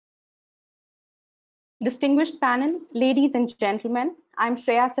Distinguished panel, ladies and gentlemen, I'm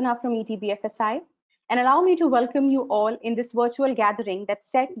Shreya Sinha from ETBFSI, and allow me to welcome you all in this virtual gathering that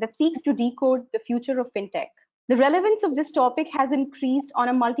seeks to decode the future of FinTech. The relevance of this topic has increased on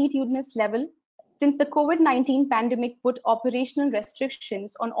a multitudinous level since the COVID-19 pandemic put operational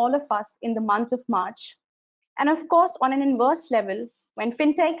restrictions on all of us in the month of March, and of course on an inverse level when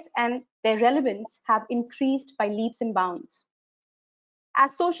FinTechs and their relevance have increased by leaps and bounds.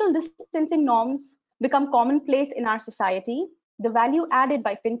 As social distancing norms become commonplace in our society, the value added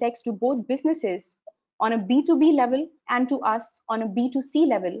by fintechs to both businesses on a B2B level and to us on a B2C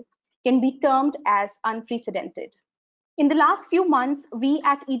level can be termed as unprecedented. In the last few months, we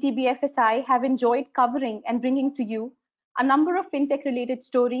at ETBFSI have enjoyed covering and bringing to you a number of fintech related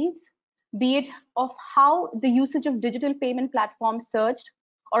stories, be it of how the usage of digital payment platforms surged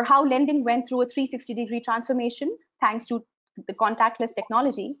or how lending went through a 360-degree transformation thanks to the contactless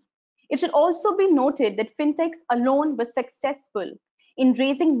technology. It should also be noted that fintechs alone were successful in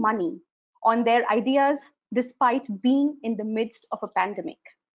raising money on their ideas despite being in the midst of a pandemic.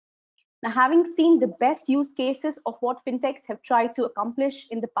 Now, having seen the best use cases of what fintechs have tried to accomplish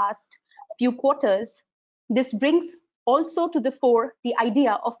in the past few quarters, this brings also to the fore the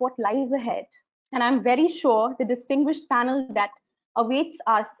idea of what lies ahead. And I'm very sure the distinguished panel that awaits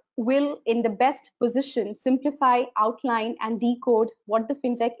us will, in the best position, simplify, outline, and decode what the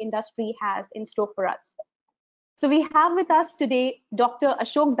fintech industry has in store for us. So we have with us today Dr.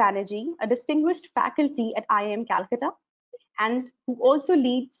 Ashok Banerjee, a distinguished faculty at IIM Calcutta, and who also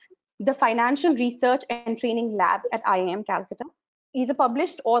leads the Financial Research and Training Lab at IIM Calcutta. He's a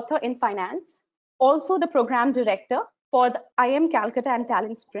published author in finance, also the program director for the IIM Calcutta and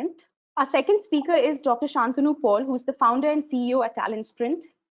Talent Sprint. Our second speaker is Dr. Shantanu Paul, who's the founder and CEO at Talent Sprint.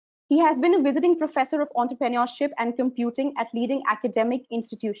 He has been a visiting professor of entrepreneurship and computing at leading academic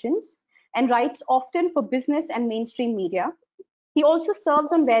institutions and writes often for business and mainstream media. He also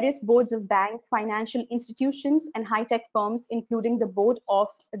serves on various boards of banks, financial institutions, and high-tech firms, including the board of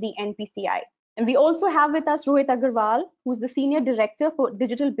the NPCI. And we also have with us Rohit Agarwal, who's the Senior Director for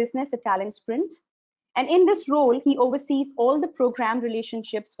Digital Business at Talent Sprint. And in this role, he oversees all the program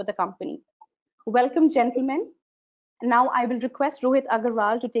relationships for the company. Welcome, gentlemen. And now I will request Rohit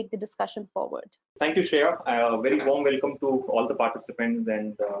Agarwal to take the discussion forward. Thank you, Shreya. A very warm welcome to all the participants,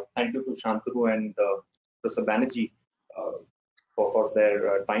 and thank you to Shantanu and Professor Banerjee for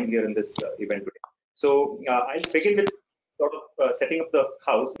their time here in this event today. So I'll begin with sort of setting up the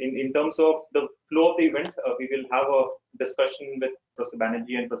house. In terms of the flow of the event, we will have a discussion with Professor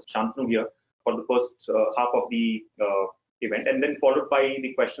Banerjee and Professor Shantanu here for the first half of the event, and then followed by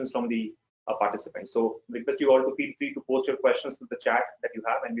the questions from the participants. So request you all to feel free to post your questions in the chat that you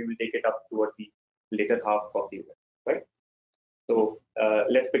have, and we will take it up towards the later half of the event, right? So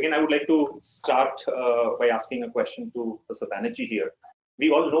let's begin. I would like to start by asking a question to Professor Banerjee here.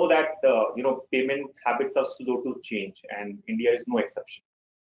 We all know that payment habits are slow to change, and India is no exception.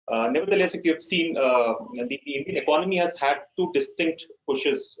 Nevertheless, if you have seen, the Indian economy has had two distinct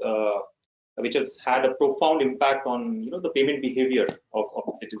pushes, which has had a profound impact on the payment behavior of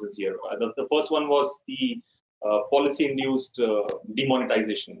citizens here. The first one was the policy-induced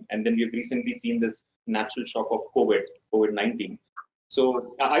demonetization, and then we've recently seen this natural shock of COVID-19.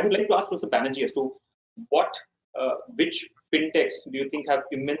 So I would like to ask Professor Banerjee as to which fintechs do you think have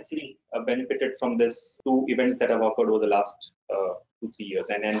immensely benefited from this two events that have occurred over the last 2-3 years,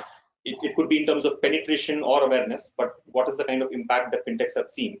 and it could be in terms of penetration or awareness, but what is the kind of impact that fintechs have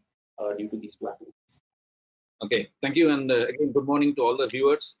seen due to these two activities? Okay, thank you, and again, good morning to all the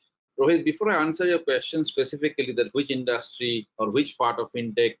viewers. Rohit, before I answer your question specifically that which industry or which part of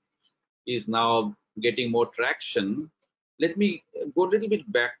fintech is now getting more traction, let me go a little bit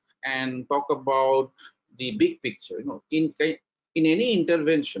back and talk about the big picture. In any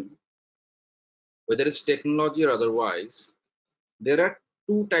intervention, whether it's technology or otherwise, there are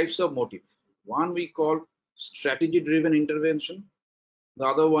two types of motive. One we call strategy-driven intervention. The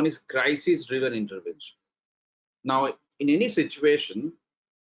other one is crisis-driven intervention. Now, in any situation,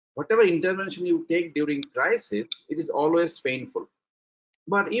 whatever intervention you take during crisis, it is always painful.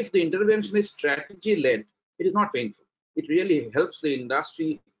 But if the intervention is strategy-led, it is not painful. It really helps the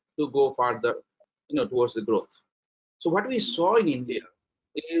industry to go further, towards the growth. So what we saw in India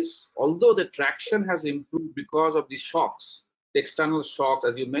is, although the traction has improved because of the shocks, the external shocks,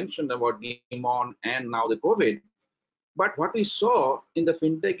 as you mentioned about Demon and now the COVID, but what we saw in the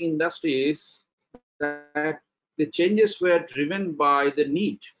fintech industry is that the changes were driven by the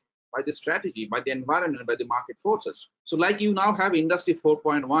need, by the strategy, by the environment, by the market forces. So like you now have Industry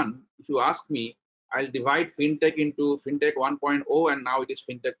 4.1, if you ask me, I'll divide fintech into fintech 1.0 and now it is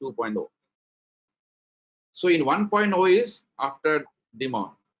fintech 2.0. So in 1.0 is after demon.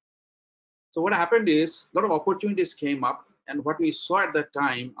 So what happened is a lot of opportunities came up, and what we saw at that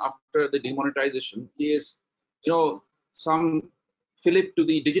time after the demonetization is, some flip to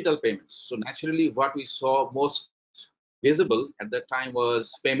the digital payments. So naturally, what we saw most visible at that time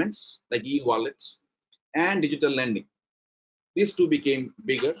was payments like e-wallets and digital lending. These two became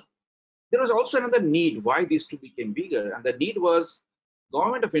bigger. There was also another need why these two became bigger, and the need was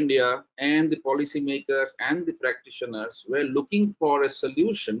government of India and the policymakers and the practitioners were looking for a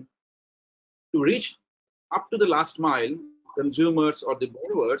solution to reach up to the last mile consumers or the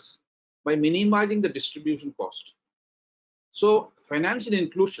borrowers by minimizing the distribution cost. So financial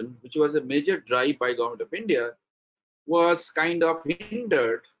inclusion, which was a major drive by government of India, was kind of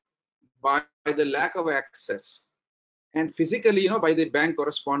hindered by the lack of access. And physically, by the bank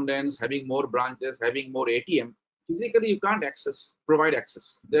correspondence, having more branches, having more ATM, physically you can't provide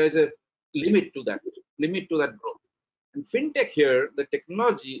access. There is a limit to that growth. And FinTech here, the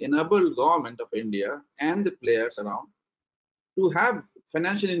technology enabled government of India and the players around to have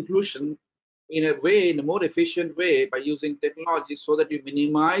financial inclusion in a more efficient way by using technology so that you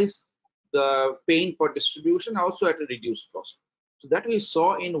minimize the pain for distribution also at a reduced cost. So that we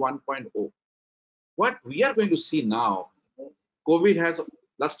saw in 1.0. What we are going to see now, COVID has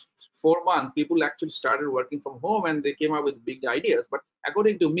last 4 months, people actually started working from home and they came up with big ideas. But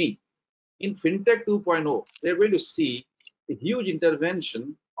according to me, in FinTech 2.0, they're going to see a huge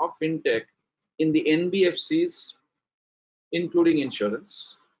intervention of FinTech in the NBFCs, including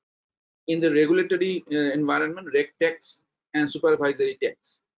insurance, in the regulatory environment, RegTechs and supervisory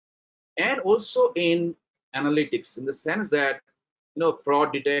techs, and also in analytics, in the sense that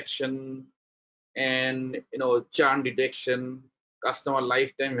fraud detection and churn detection, customer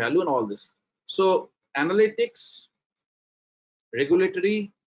lifetime value, and all this. So analytics,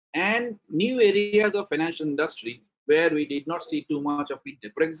 regulatory, and new areas of financial industry where we did not see too much of it.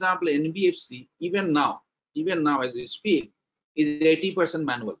 For example, NBFC, even now as we speak, is 80%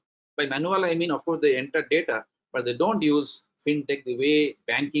 manual. By manual, I mean, of course, they enter data, but they don't use FinTech the way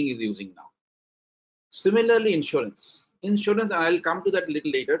banking is using now. Similarly, insurance, and I'll come to that a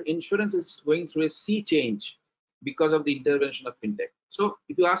little later. Insurance is going through a sea change because of the intervention of FinTech. So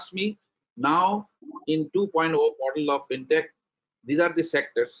if you ask me now in 2.0 model of FinTech, these are the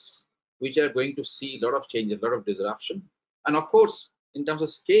sectors which are going to see a lot of change, a lot of disruption. And of course, in terms of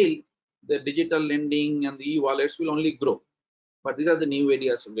scale, the digital lending and the e-wallets will only grow. But these are the new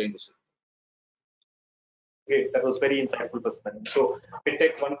areas we're going to see. Great, that was very insightful perspective. So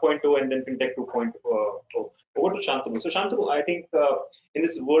FinTech 1.0 and then FinTech 2.0. Over to Shantanu. So Shantanu, I think in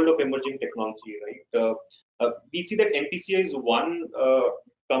this world of emerging technology, right, we see that NPCI is one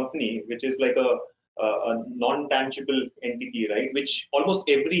company which is like a non-tangible entity, right, which almost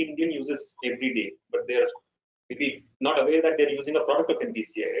every Indian uses every day, but they're maybe not aware that they're using a product of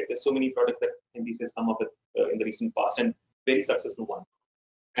NPCI. Right? There's so many products that NPCI has come up with in the recent past, and very successful ones.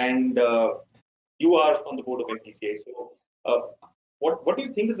 And you are on the board of NPCI. So, what do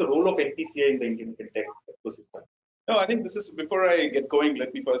you think is the role of NPCI in the Indian fintech ecosystem? No, I think this is, before I get going,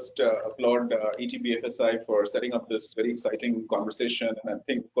 let me first applaud ETBFSI for setting up this very exciting conversation. And I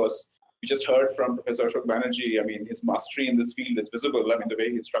think, of course, we just heard from Professor Ashok Banerjee. I mean, his mastery in this field is visible. I mean, the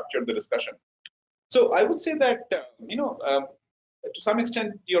way he structured the discussion. So I would say that, to some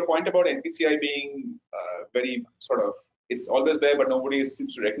extent, your point about NPCI being very sort of, it's always there, but nobody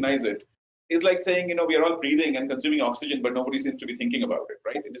seems to recognize it, is like saying, we are all breathing and consuming oxygen, but nobody seems to be thinking about it,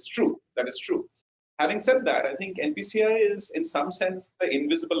 right? It is true. That is true. Having said that, I think NPCI is, in some sense, the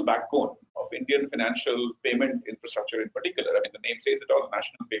invisible backbone of Indian financial payment infrastructure in particular. I mean, the name says it all,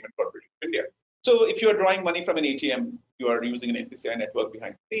 National Payment Corporation of India. So if you are drawing money from an ATM, you are using an NPCI network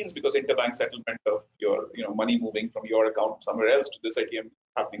behind the scenes, because interbank settlement of your money moving from your account somewhere else to this ATM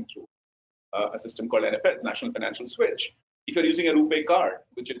happening through a system called NFS, National Financial Switch. If you're using a RuPay card,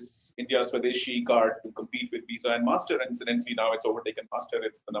 which is India's Swadeshi card to compete with Visa and Master, and incidentally now it's overtaken Master,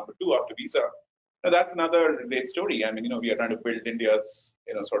 it's the number 2 after Visa. Now that's another great story. I mean, we are trying to build India's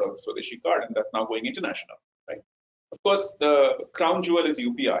sort of Swadeshi card, and that's now going international, right? Of course, the crown jewel is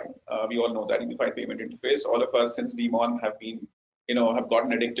UPI. We all know that, Unified Payment Interface. All of us since Demon have been, have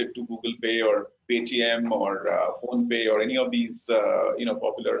gotten addicted to Google Pay or Paytm or Phone Pay or any of these,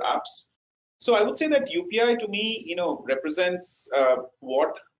 popular apps. So I would say that UPI to me, represents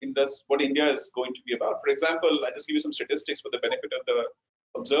what India is going to be about. For example, I'll just give you some statistics for the benefit of the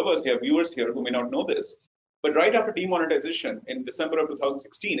observers here, viewers here who may not know this. But right after demonetization in December of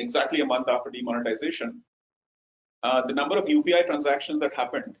 2016, exactly a month after demonetization, the number of UPI transactions that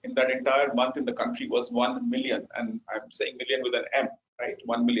happened in that entire month in the country was 1 million. And I'm saying million with an M, right?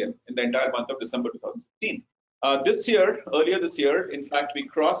 1 million in the entire month of December 2016. Earlier this year, in fact,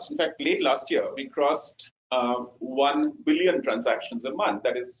 late last year, we crossed 1 billion transactions a month.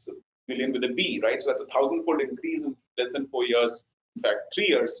 That is billion with a B, right? So that's a 1,000-fold increase in less than 4 years. In fact, 3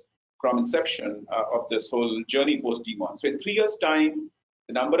 years from inception of this whole journey post demon. So in 3 years' time,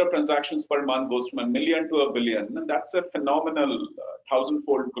 the number of transactions per month goes from 1 million to 1 billion, and that's a phenomenal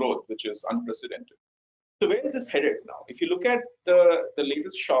 1,000-fold growth, which is unprecedented. So where is this headed now? If you look at the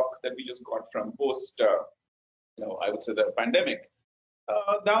latest shock that we just got from post, I would say the pandemic,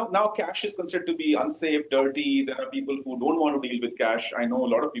 now cash is considered to be unsafe, dirty. There are people who don't want to deal with cash. I know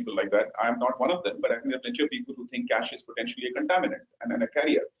a lot of people like that. I'm not one of them, but I think there are plenty of people who think cash is potentially a contaminant and a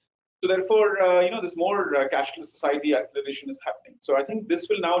carrier. So therefore, this more cashless society acceleration is happening. So I think this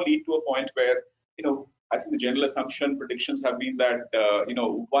will now lead to a point where, I think the general assumption predictions have been that,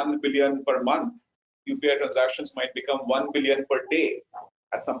 1 billion per month UPI transactions might become 1 billion per day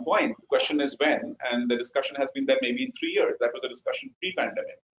at some point. The question is when, and the discussion has been that maybe in 3 years. That was the discussion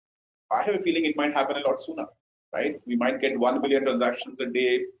pre-pandemic. I have a feeling it might happen a lot sooner, right? We might get 1 billion transactions a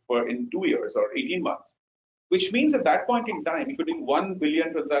day in 2 years or 18 months, which means at that point in time, if you're doing 1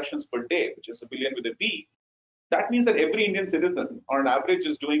 billion transactions per day, which is a billion with a B, that means that every Indian citizen on average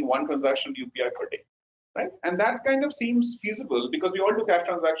is doing one transaction UPI per day, right? And that kind of seems feasible because we all do cash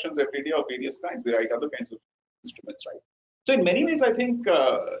transactions every day of various kinds. We write other kinds of instruments, right? So in many ways, I think,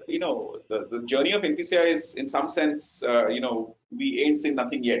 the journey of NPCI is in some sense, we ain't seen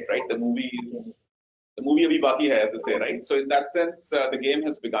nothing yet, right? The movie abhi baki hai, as they say, right? So in that sense, the game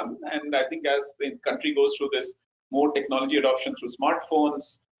has begun. And I think as the country goes through this more technology adoption through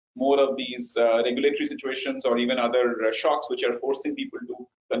smartphones, more of these regulatory situations or even other shocks which are forcing people to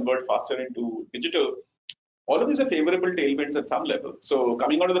convert faster into digital, all of these are favorable tailwinds at some level. So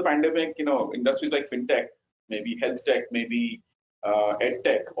coming out of the pandemic, industries like FinTech, maybe health tech, maybe ed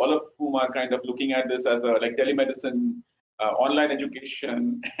tech, all of whom are kind of looking at this as like telemedicine, online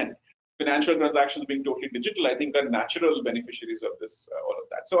education, and financial transactions being totally digital, I think are natural beneficiaries of this, all of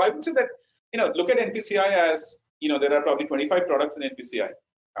that. So I would say that, look at NPCI as, there are probably 25 products in NPCI.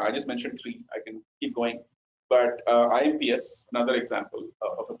 I just mentioned 3. I can keep going. But IMPS, another example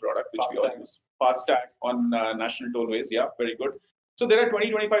of a product which we all use. FASTag on national tollways. Yeah, very good. So there are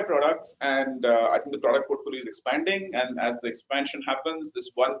 25 products, and I think the product portfolio is expanding. And as the expansion happens,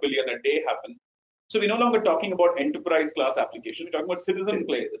 this 1 billion a day happens. So we're no longer talking about enterprise class application. We're talking about citizen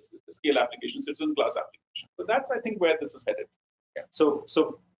scale application, citizen class application. So that's, I think, where this is headed. Yeah. So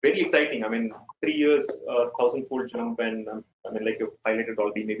very exciting. I mean, 3 years, 1,000-fold jump, and like you've highlighted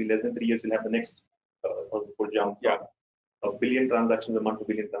already, maybe less than 3 years, we'll have the next 1,000-fold jump. Yeah. A billion transactions a month to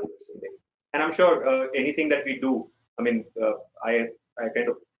billion transactions a day. And I'm sure anything that we do, I kind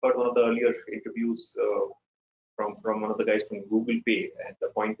of heard one of the earlier interviews from one of the guys from Google Pay, and the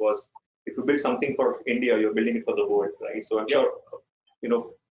point was, if you build something for India, you're building it for the world, right? So I'm sure,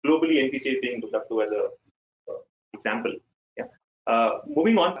 globally NPCI is being looked up to as a example. Yeah.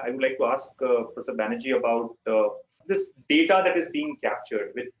 Moving on, I would like to ask Professor Banerjee about this data that is being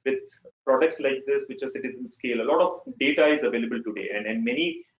captured with products like this, which are citizen scale. A lot of data is available today, and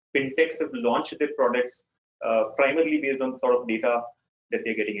many fintechs have launched their products primarily based on sort of data that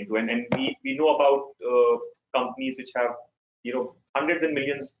they're getting into. And we know about companies which have hundreds and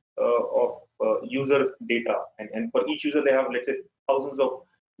millions of user data, and for each user they have, let's say, thousands of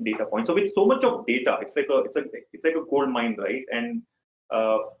data points. So with so much of data, it's like a gold mine, right? And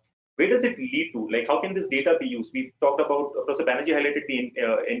where does it lead to? Like, how can this data be used? We talked about, Professor Banerjee highlighted the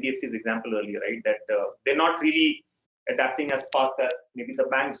NBFC's example earlier, right? That they're not really adapting as fast as maybe the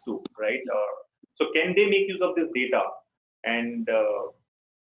banks do, right? So can they make use of this data and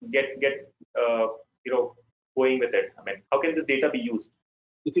get going with it? I mean, how can this data be used?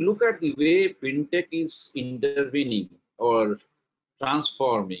 If you look at the way fintech is intervening or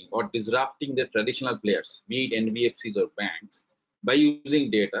transforming or disrupting the traditional players, be it NBFCs or banks, by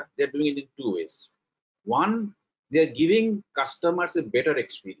using data, they're doing it in 2 ways. One, they're giving customers a better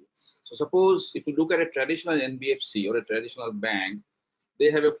experience. So suppose if you look at a traditional NBFC or a traditional bank,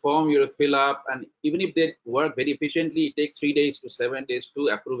 they have a form you fill up, and even if they work very efficiently, it takes 3 days to 7 days to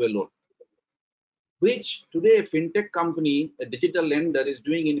approve a loan, which today a fintech company, a digital lender, is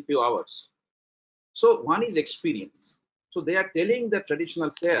doing in a few hours. So one is experience. So they are telling the traditional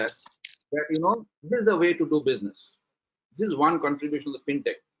players that, this is the way to do business. This is one contribution of the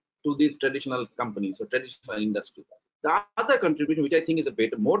fintech to these traditional companies or traditional industry. The other contribution, which I think is a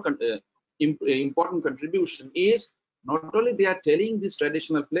more important contribution, is not only they are telling these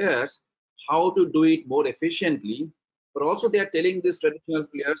traditional players how to do it more efficiently, but also they are telling these traditional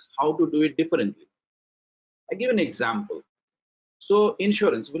players how to do it differently. I give an example. So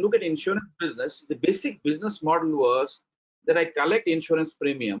insurance, if we look at insurance business, the basic business model was that I collect insurance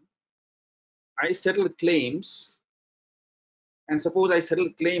premium, I settle claims, and suppose I settle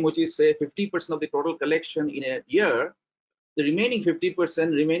claim which is say 50% of the total collection in a year, the remaining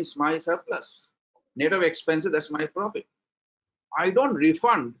 50% remains my surplus. Net of expenses, that's my profit. I don't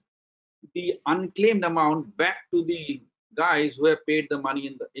refund the unclaimed amount back to the guys who have paid the money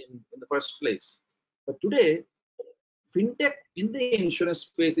in the first place. But today, FinTech in the insurance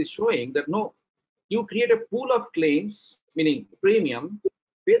space is showing that no, you create a pool of claims, meaning premium,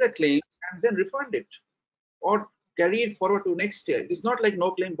 pay the claims, and then refund it or carry it forward to next year. It's not like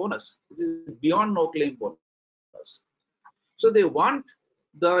no claim bonus. It is beyond no claim bonus. So they want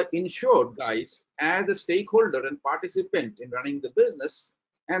the insured guys as a stakeholder and participant in running the business,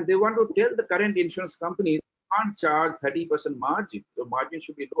 and they want to tell the current insurance companies can't charge 30% margin. The margin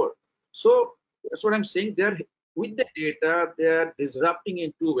should be lower. So that's what I'm saying. They're with the data, they're disrupting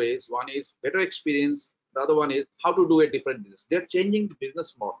in two ways. One is better experience. The other one is how to do a different business. They're changing the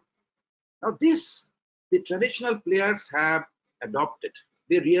business model. Now, this the traditional players have adopted.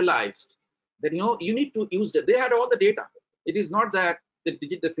 They realized that you need to use that. They had all the data. It is not that the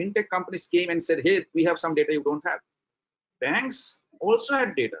fintech companies came and said, "Hey, we have some data you don't have." Banks also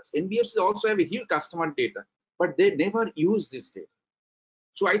had data. NBFCs also have a huge customer data, but they never use this data.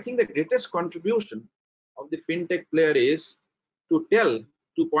 So I think the greatest contribution of the fintech player is to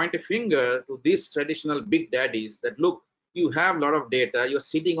point a finger to these traditional big daddies that look, you have a lot of data, you're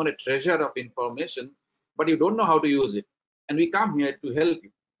sitting on a treasure of information, but you don't know how to use it. And we come here to help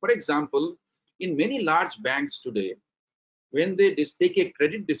you. For example, in many large banks today, when they take a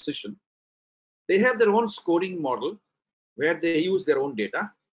credit decision, they have their own scoring model where they use their own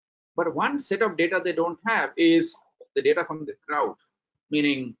data. But one set of data they don't have is the data from the crowd,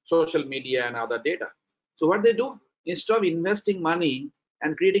 meaning social media and other data. So what they do, instead of investing money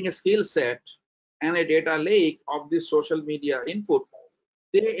and creating a skill set and a data lake of this social media input,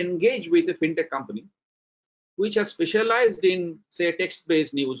 they engage with a fintech company which has specialized in, say,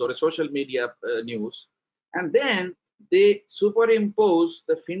 text-based news or a social media news, and then they superimpose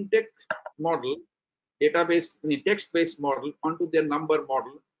the fintech model, database, text-based model onto their number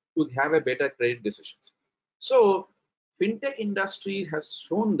model to have a better credit decisions. So fintech industry has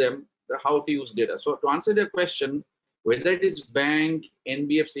shown them how to use data. So to answer their question, whether it is bank,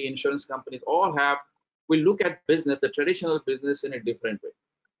 NBFC, insurance companies, all have, we look at business, the traditional business in a different way.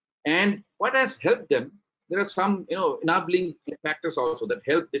 And what has helped them, there are some enabling factors also that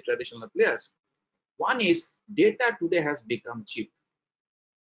help the traditional players. One is data today has become cheap.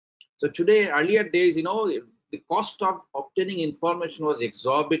 So today, earlier days, the cost of obtaining information was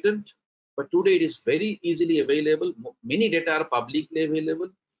exorbitant, but today it is very easily available. Many data are publicly available.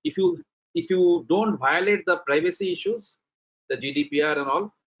 If you don't violate the privacy issues, the GDPR and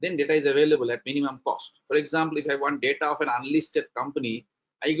all, then data is available at minimum cost. For example, if I want data of an unlisted company,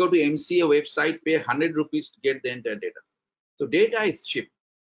 I go to MCA website, pay 100 rupees to get the entire data. So data is cheap.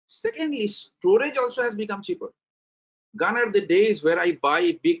 Secondly, storage also has become cheaper. Gone are the days where I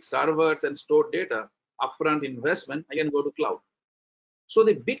buy big servers and store data, upfront investment, I can go to cloud. So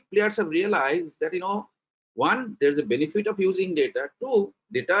the big players have realized that, one, there's a benefit of using data. Two,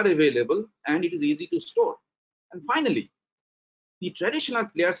 data are available and it is easy to store. And finally, the traditional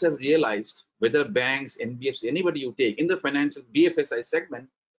players have realized, whether banks, NBFC, anybody you take in the financial BFSI segment,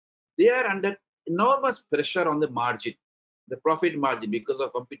 they are under enormous pressure on the margin, the profit margin because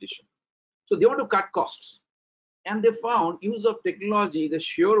of competition. So they want to cut costs. And they found use of technology is a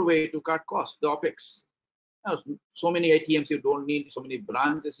sure way to cut costs, the OPEX. Now, so many ATMs you don't need, so many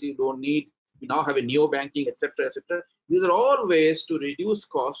branches you don't need. You now have a neo banking, etc., etc. These are all ways to reduce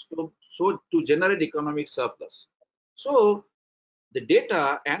costs to generate economic surplus. So the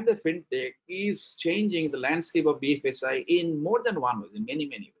data and the fintech is changing the landscape of BFSI in more than one way, in many,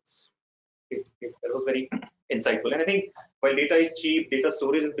 many ways. That was very insightful. And I think while data is cheap, data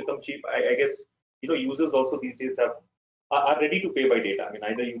storage has become cheap. I guess users also these days are ready to pay by data. I mean,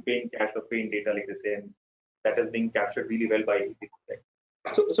 either you pay in cash or pay in data, like they say, and that is being captured really well by fintech.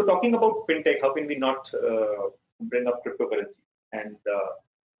 So talking about fintech, how can we not bring up cryptocurrency? And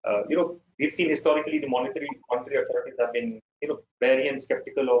we've seen historically the monetary authorities have been wary and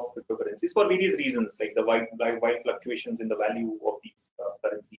skeptical of cryptocurrencies for various reasons, like the wide fluctuations in the value of these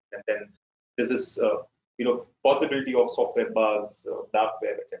currencies, and then this is possibility of software bugs, dark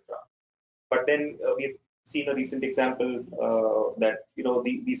web, etc. But then we've seen a recent example that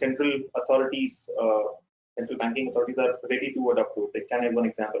the central authorities, central banking authorities are ready to adopt to it. They can have one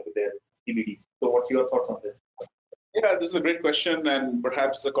example with their CBDs. So what's your thoughts on this? Yeah, this is a great question and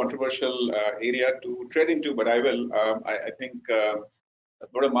perhaps a controversial area to tread into, but I will. I think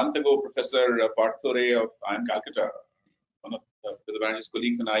about a month ago, Professor Parthore of IIM Calcutta, one of Professor Banerjee's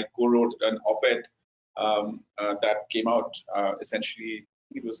colleagues, and I co-wrote an op-ed that came out essentially,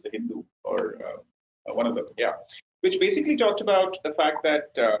 I think it was the Hindu or one of them, yeah, which basically talked about the fact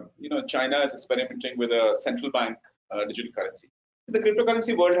that China is experimenting with a central bank digital currency. The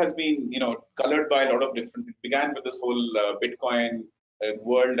cryptocurrency world has been colored by a lot of different. It began with this whole Bitcoin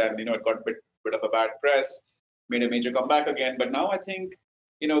world, and it got a bit of a bad press, made a major comeback again. But now I think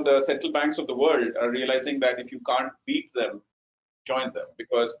the central banks of the world are realizing that if you can't beat them, join them,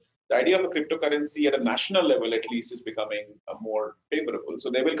 because the idea of a cryptocurrency at a national level at least is becoming more favorable.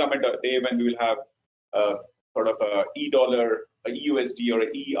 So there will come a day when we will have sort of a e-dollar, a EUSD, or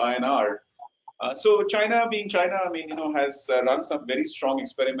a e-INR. So China, being China, I mean, has run some very strong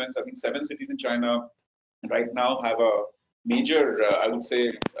experiments. I think 7 cities in China right now have a major, I would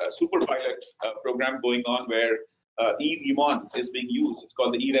say, super pilot program going on where e-yuan is being used. It's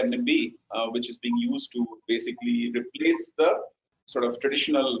called the e-renminbi, which is being used to basically replace the sort of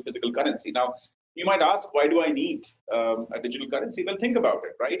traditional physical currency. Now, you might ask, why do I need a digital currency? Well, think about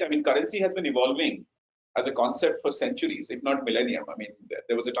it, right? I mean, currency has been evolving as a concept for centuries, if not millennium. I mean,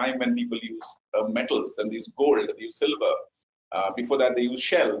 there was a time when people used metals, then they used gold, they used silver. Before that, they used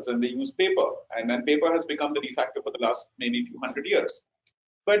shells and they used paper. And then paper has become the de facto for the last maybe few hundred years.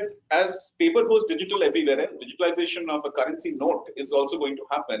 But as paper goes digital everywhere, digitalization of a currency note is also going to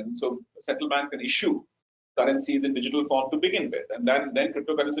happen. So central bank can issue currencies in digital form to begin with. And then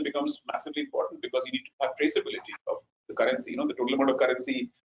cryptocurrency becomes massively important because you need to have traceability of the currency, the total amount of currency,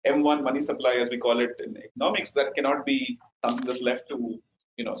 M1 money supply, as we call it in economics, that cannot be something that's left to,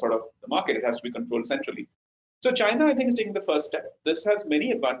 sort of the market. It has to be controlled centrally. So China, I think, is taking the first step. This has many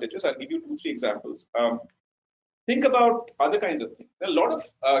advantages. I'll give you 2, 3 examples. Think about other kinds of things. A lot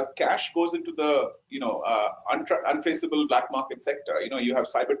of cash goes into the, untraceable black market sector. You have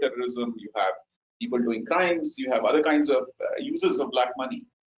cyber terrorism, you have people doing crimes, you have other kinds of users of black money.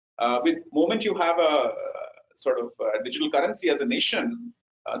 With moment you have a sort of digital currency as a nation,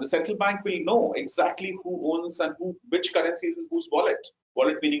 the central bank will know exactly who owns and which currency is in whose wallet.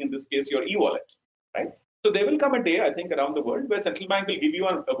 Wallet meaning in this case your e-wallet, right? So there will come a day, I think, around the world where central bank will give you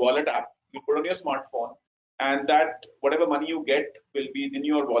a wallet app you put on your smartphone, and that whatever money you get will be in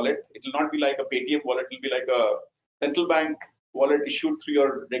your wallet. It will not be like a Paytm wallet. It will be like a central bank wallet issued through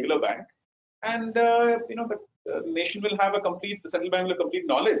your regular bank, and the nation will have the central bank will have complete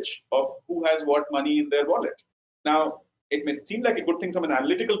knowledge of who has what money in their wallet. Now, it may seem like a good thing from an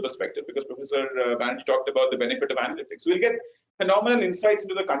analytical perspective because Professor Banerjee talked about the benefit of analytics. We'll get phenomenal insights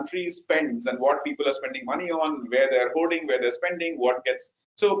into the country's spends and what people are spending money on, where they're hoarding, where they're spending, what gets.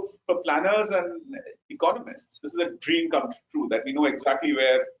 So for planners and economists, this is a dream come true that we know exactly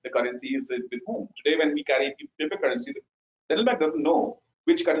where the currency is with whom. Today, when we carry paper currency, the central bank doesn't know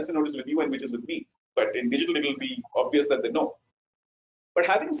which currency note is with you and which is with me. But in digital, it will be obvious that they know. But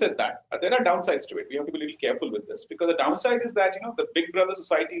having said that, there are downsides to it. We have to be a little careful with this because the downside is that the big brother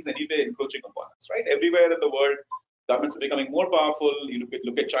society is anyway encroaching upon us, right? Everywhere in the world, governments are becoming more powerful. You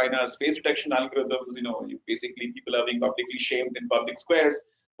look at China's face detection algorithms. Basically people are being publicly shamed in public squares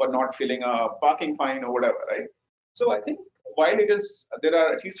for not filling a parking fine or whatever, right? So I think while there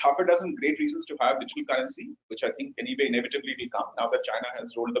are at least half a dozen great reasons to have digital currency, which I think anyway inevitably will come now that China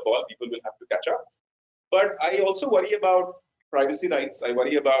has rolled the ball. People will have to catch up. But I also worry about privacy rights. I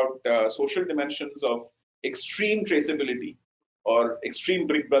worry about social dimensions of extreme traceability or extreme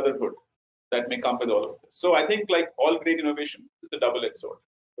big brotherhood that may come with all of this. So I think, like all great innovation, it's a double-edged sword.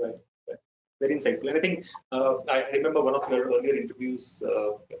 Right. Very insightful. And I think I remember one of your earlier interviews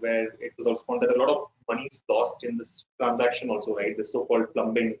where it was also found that a lot of money is lost in this transaction also, right? The so-called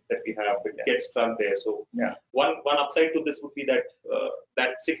plumbing that we have, it gets stuck there. So yeah, one upside to this would be that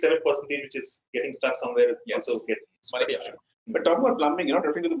that 6-7% which is getting stuck somewhere also gets money. But talking about plumbing, you're not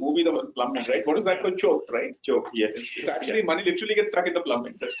referring to the movie The Plumbing, right? What is that called? Choked, right? Choked, yes. It's actually money literally gets stuck in the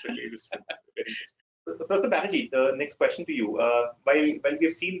plumbing. That's really interesting. Very interesting. Professor Banerjee, the next question to you. While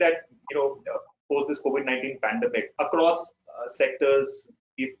we've seen that, post this COVID-19 pandemic, across sectors,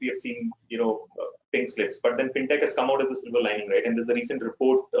 we have seen, pink slips, but then FinTech has come out as a silver lining, right? And there's a recent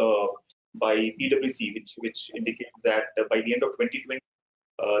report by PwC, which indicates that by the end of 2020,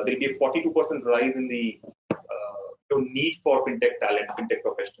 there'll be a 42% rise in the need for FinTech talent, FinTech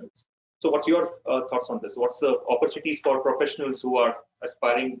professionals. So what's your thoughts on this? What's the opportunities for professionals who are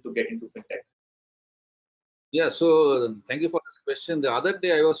aspiring to get into FinTech? Yeah, so thank you for this question. The other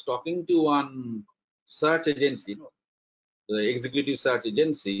day I was talking to one search agency, the executive search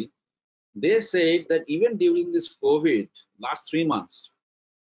agency, They said that even during this COVID last 3 months,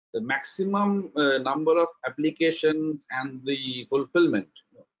 the maximum number of applications and the fulfillment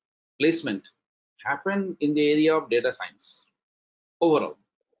placement happened in the area of data science overall.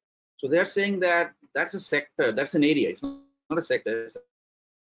 So they're saying that that's a sector, that's an area. It's not a sector, it's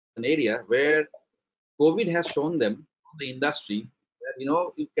an area where COVID has shown them, the industry, that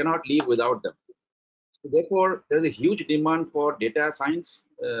you cannot live without them. So therefore, there's a huge demand for data science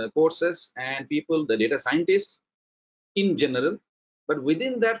courses and people, the data scientists in general. But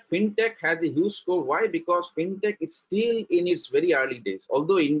within that, fintech has a huge scope. Why? Because fintech is still in its very early days.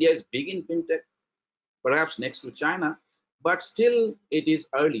 Although India is big in fintech, perhaps next to China, but still it is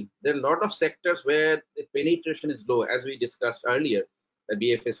early. There are a lot of sectors where the penetration is low, as we discussed earlier. The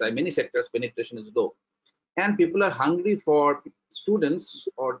BFSI, many sectors penetration is low, and people are hungry for students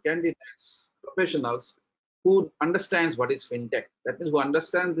or candidates, professionals who understands what is fintech. That means who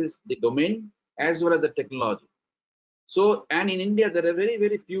understands this the domain as well as the technology. So, and in India, there are very,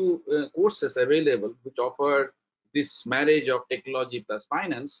 very few courses available which offer this marriage of technology plus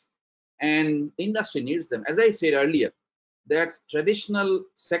finance, and industry needs them. As I said earlier, that traditional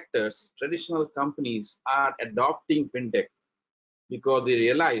sectors, traditional companies are adopting fintech because they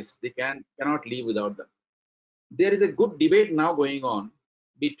realize they cannot live without them. There is a good debate now going on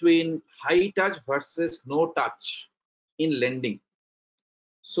between high touch versus no touch in lending.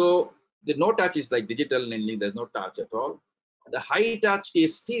 So the no touch is like digital lending, there's no touch at all. The high touch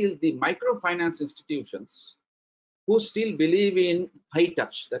is still the microfinance institutions who still believe in high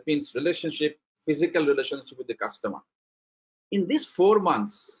touch. That means relationship, physical relationship with the customer. In these 4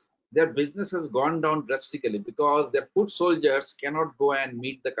 months, their business has gone down drastically because their foot soldiers cannot go and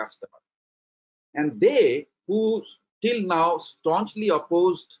meet the customer. And they, who till now staunchly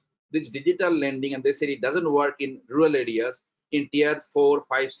opposed this digital lending, and they said it doesn't work in rural areas, in tier 4,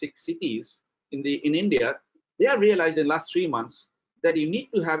 5, 6 cities in India, they have realized in the last 3 months that you need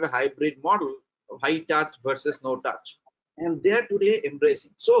to have a hybrid model of high touch versus no touch. And they are today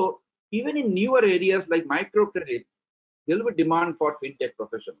embracing. So even in newer areas like microcredit, there will be demand for fintech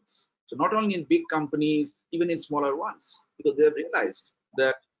professionals. So not only in big companies, even in smaller ones, because they have realized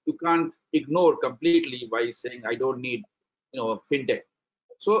that you can't ignore completely by saying I don't need, fintech.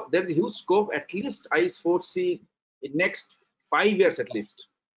 So there is huge scope. At least I foresee in next 5 years at least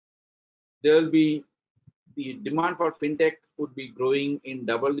there will be the demand for fintech would be growing in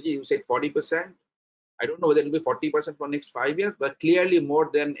double digit. You said 40%. I don't know whether it will be 40% for next 5 years, but clearly more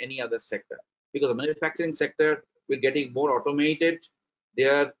than any other sector, because the manufacturing sector will getting more automated.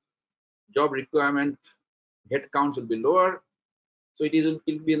 Their job requirement headcounts will be lower. So it will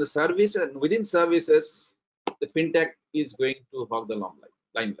be in the service, and within services, the fintech is going to hog the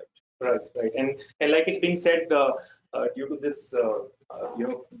limelight. Right, right, and like it's being said, due to this,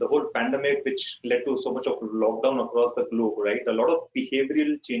 the whole pandemic, which led to so much of lockdown across the globe, right? A lot of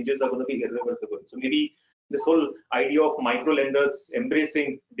behavioral changes are going to be irreversible. So maybe this whole idea of micro lenders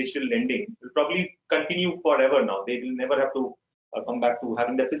embracing digital lending will probably continue forever now. They will never have to come back to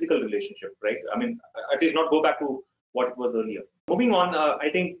having that physical relationship, right? I mean, at least not go back to what it was earlier. Moving on, I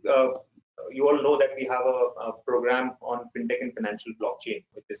think you all know that we have a program on fintech and financial blockchain,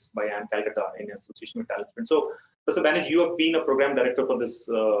 which is by IIM Calcutta in association with Talent. So, Professor Banerjee, you have been a program director for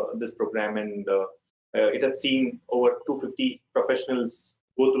this program, and it has seen over 250 professionals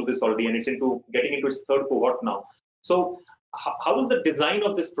go through this already, and it's getting into its third cohort now. So, how is the design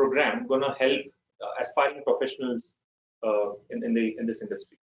of this program going to help aspiring professionals in this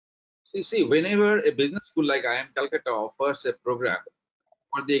industry? So you see, whenever a business school like IIM Calcutta offers a program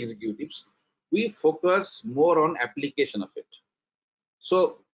for the executives, we focus more on application of it.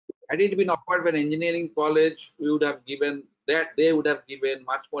 So had it been offered by an engineering college, we would have given that, they would have given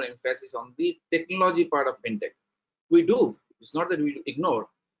much more emphasis on the technology part of fintech. We do. It's not that we ignore,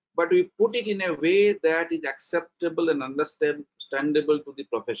 but we put it in a way that is acceptable and understandable to the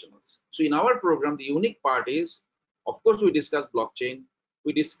professionals. So in our program, the unique part is, of course, we discuss blockchain,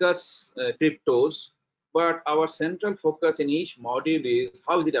 we discuss cryptos, but our central focus in each module is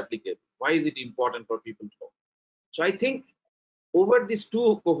how is it applicable? Why is it important for people to know? So I think over these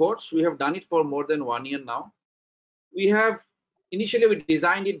two cohorts, we have done it for more than 1 year now. We have initially we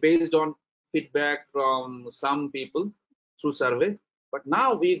designed it based on feedback from some people through survey, but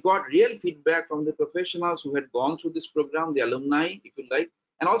now we got real feedback from the professionals who had gone through this program, the alumni, if you like,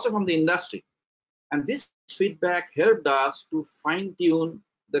 and also from the industry. And this feedback helped us to fine tune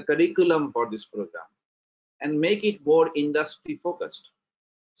the curriculum for this program and make it more industry focused.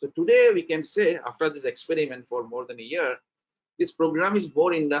 So today we can say, after this experiment for more than a year, this program is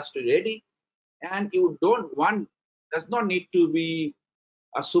more industry ready, and you don't want does not need to be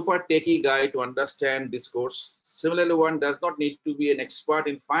a super techie guy to understand this course. Similarly, one does not need to be an expert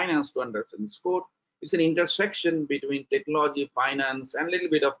in finance to understand this course. It's an intersection between technology, finance, and a little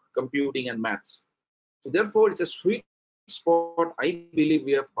bit of computing and maths. So therefore, it's a sweet spot I believe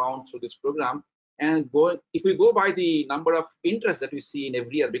we have found through this program. And if we go by the number of interests that we see in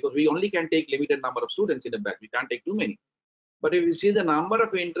every year, because we only can take limited number of students in a batch, we can't take too many. But if you see the number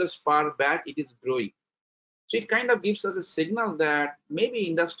of interests per batch, it is growing. So it kind of gives us a signal that maybe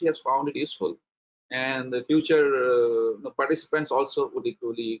industry has found it useful, and the future participants also would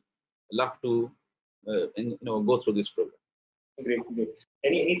equally love to go through this program. Great, great.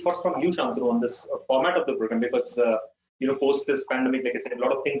 Any thoughts from you, Shantanu, on this format of the program? Because post this pandemic, like I said, a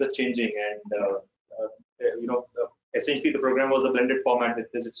lot of things are changing, and essentially the program was a blended format with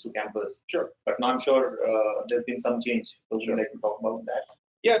visits to campus. Sure. But now I'm sure there's been some change. So would you like to talk about that?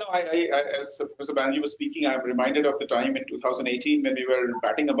 Yeah, no, as Professor Banerjee was speaking, I'm reminded of the time in 2018 when we were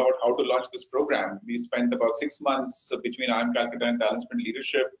batting about how to launch this program. We spent about 6 months between IIM Calcutta and Talent Sprint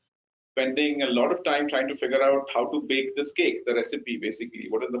leadership, spending a lot of time trying to figure out how to bake this cake, the recipe, basically.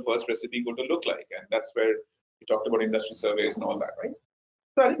 What is the first recipe going to look like? And that's where we talked about industry surveys and all that, right?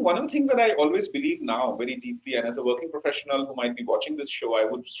 So I think one of the things that I always believe now very deeply, and as a working professional who might be watching this show, I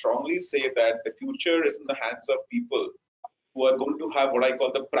would strongly say that the future is in the hands of people who are going to have what I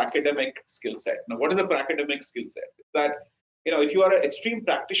call the pracademic skill set. Now, what is a pracademic skill set? That, if you are an extreme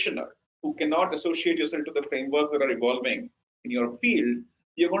practitioner who cannot associate yourself to the frameworks that are evolving in your field,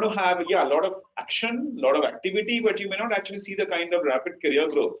 you're going to have, a lot of action, a lot of activity, but you may not actually see the kind of rapid career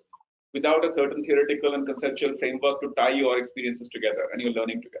growth without a certain theoretical and conceptual framework to tie your experiences together and your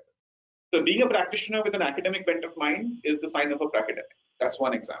learning together. So being a practitioner with an academic bent of mind is the sign of a pracademic. That's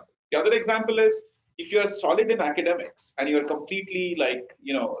one example. The other example is if you're solid in academics and you're completely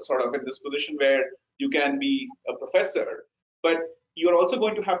sort of in this position where you can be a professor, but you're also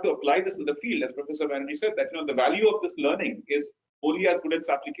going to have to apply this in the field, as Professor Banerjee said, that the value of this learning is only as good as its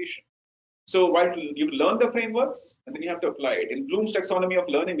application. So while you learn the frameworks and then you have to apply it. In Bloom's taxonomy of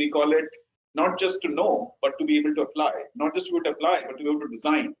learning, we call it not just to know, but to be able to apply. Not just to be able to apply, but to be able to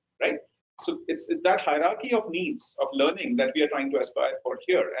design, right? So it's that hierarchy of needs of learning that we are trying to aspire for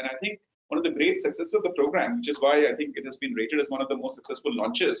here. And I think one of the great successes of the program, which is why I think it has been rated as one of the most successful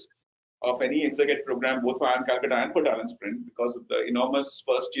launches of any executive program, both for IIM Calcutta and for Talent Sprint, because of the enormous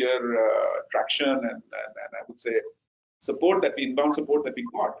first-year traction and I would say inbound support that we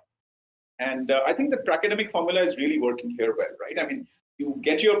got. And I think the academic formula is really working here well, right? I mean, you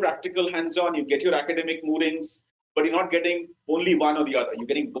get your practical hands-on, you get your academic moorings, but you're not getting only one or the other. You're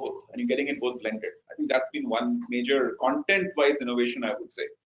getting both, and you're getting it both blended. I think that's been one major content-wise innovation, I would say,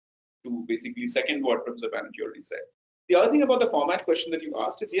 to basically second what Professor Banerjee already said. The other thing about the format question that you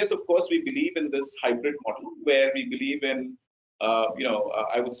asked is, yes, of course, we believe in this hybrid model where we believe in,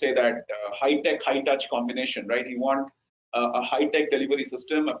 I would say that high-tech, high-touch combination, right? You want a high-tech delivery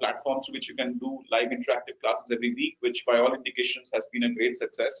system, a platform through which you can do live interactive classes every week, which by all indications has been a great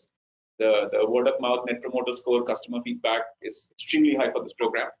success. The word of mouth, net promoter score, customer feedback is extremely high for this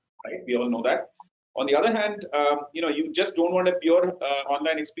program, right? We all know that. On the other hand, you just don't want a pure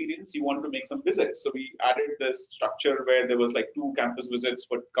online experience. You want to make some visits. So we added this structure where there was like 2 campus visits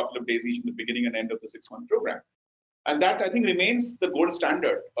for a couple of days each in the beginning and end of the 6-month program. And that I think remains the gold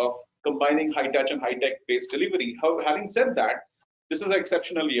standard of combining high touch and high tech based delivery. Having said that, this is an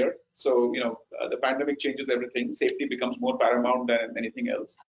exceptional year. So, the pandemic changes everything. Safety becomes more paramount than anything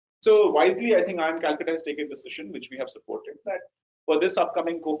else. So wisely, I think IIM Calcutta has taken a decision, which we have supported, that for this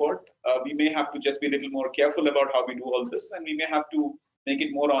upcoming cohort, we may have to just be a little more careful about how we do all this, and we may have to make it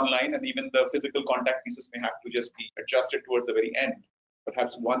more online, and even the physical contact pieces may have to just be adjusted towards the very end,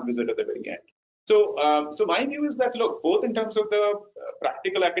 perhaps one visit at the very end. So, so my view is that, look, both in terms of the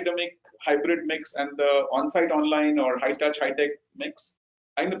practical academic hybrid mix and the on-site online or high-touch, high-tech mix,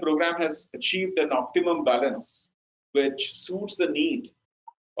 I think the program has achieved an optimum balance, which suits the need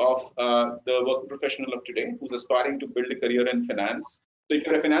of the working professional of today who's aspiring to build a career in finance. So if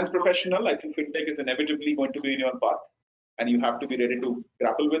you're a finance professional, I think FinTech is inevitably going to be in your path, and you have to be ready to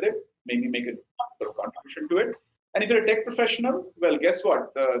grapple with it, maybe make a sort of contribution to it. And if you're a tech professional, well, guess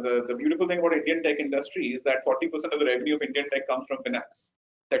what? The beautiful thing about Indian tech industry is that 40% of the revenue of Indian tech comes from finance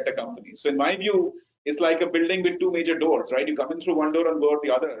sector companies. So in my view, it's like a building with 2 major doors, right? You come in through one door and go out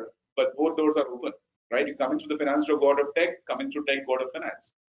the other, but both doors are open, right? You come in through the finance door, go out of tech, come in through tech, go out of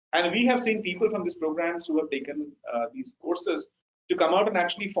finance. And we have seen people from these programs who have taken these courses to come out and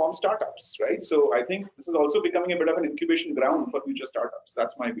actually form startups, right? So I think this is also becoming a bit of an incubation ground for future startups.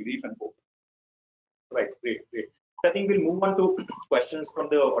 That's my belief and hope. Right, great, great. I think we'll move on to questions from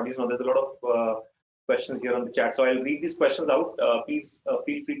the audience. Now, there's a lot of questions here on the chat. So I'll read these questions out. Please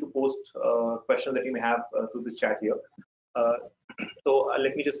feel free to post questions that you may have to this chat here.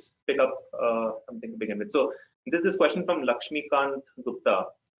 Let me just pick up something to begin with. So this is this question from Lakshmikant Gupta.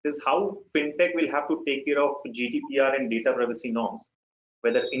 This is how FinTech will have to take care of GDPR and data privacy norms,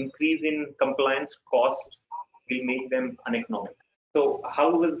 whether increase in compliance cost will make them uneconomic. So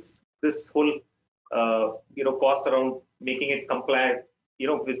how is this whole cost around making it compliant,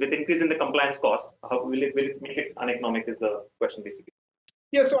 with increase in the compliance cost, how will it make it uneconomic is the question basically.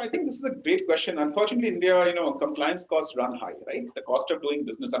 Yeah, so I think this is a great question. Unfortunately, India, compliance costs run high, right? The cost of doing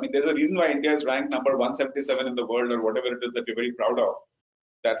business. I mean, there's a reason why India is ranked number 177 in the world, or whatever it is that we're very proud of.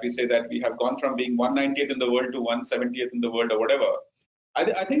 That we say that we have gone from being 190th in the world to 170th in the world, or whatever.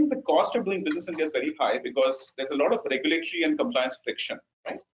 I think the cost of doing business in India is very high because there's a lot of regulatory and compliance friction,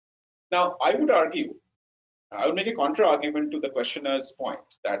 right? Now, I would make a contra argument to the questioner's point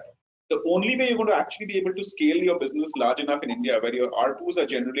that the only way you're going to actually be able to scale your business large enough in India, where your ARPUs are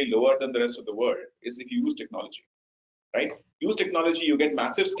generally lower than the rest of the world, is if you use technology, right? Use technology, you get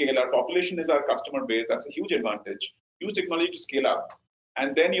massive scale. Our population is our customer base. That's a huge advantage. Use technology to scale up,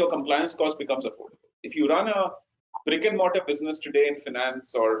 and then your compliance cost becomes affordable. If you run a brick and mortar business today in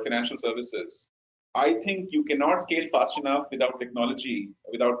finance or financial services, I think you cannot scale fast enough without technology,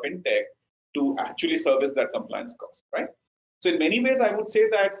 without FinTech, to actually service that compliance cost, right? So in many ways, I would say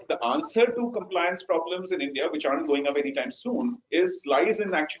that the answer to compliance problems in India, which aren't going up anytime soon, lies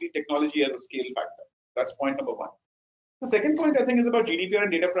in actually technology as a scale factor. That's point number one. The second point, I think, is about GDPR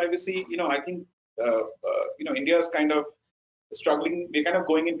and data privacy. I think India is kind of struggling. We're kind of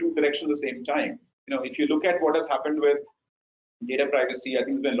going in two directions at the same time. If you look at what has happened with data privacy, I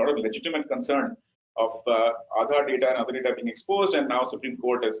think there's been a lot of legitimate concern of Aadhaar data and other data being exposed, and now Supreme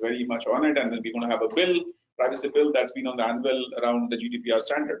Court is very much on it, and then we're going to have a privacy bill that's been on the anvil around the GDPR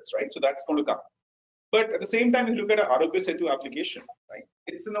standards, right? So that's going to come. But at the same time, if you look at an Arogya Setu application, right,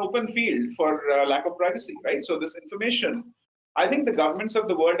 it's an open field for lack of privacy, right? So this information, I think the governments of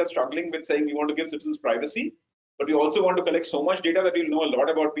the world are struggling with saying we want to give citizens privacy, but we also want to collect so much data that we'll know a lot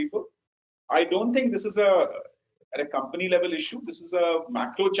about people. I don't think this is at a company level issue. This is a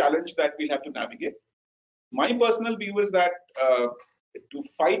macro challenge that we'll have to navigate. My personal view is that to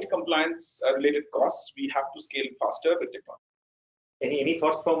fight compliance related costs, we have to scale faster with technology. Any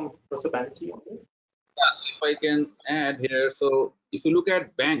thoughts from Professor Banerjee on this? Yeah, so if I can add here, so if you look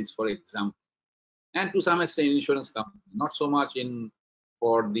at banks, for example, and to some extent insurance companies, not so much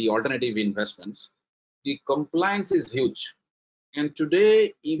for the alternative investments, the compliance is huge. And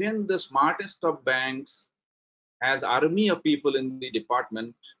today, even the smartest of banks has army of people in the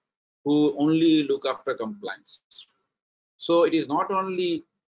department who only look after compliance. So it is not only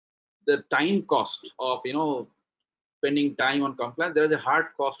the time cost of spending time on compliance, there is a hard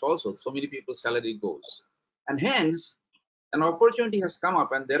cost also. So many people's salary goes, and hence an opportunity has come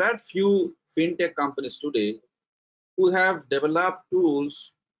up, and there are few fintech companies today who have developed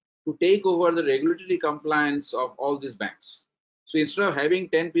tools to take over the regulatory compliance of all these banks. So instead of having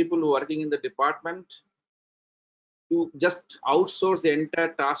 10 people working in the department, you just outsource the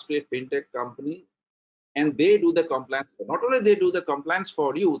entire task to a fintech company, and they do the compliance. Not only they do the compliance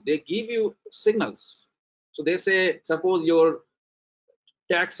for you, they give you signals. So they say, suppose your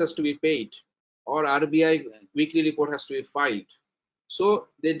tax has to be paid, or RBI weekly report has to be filed. So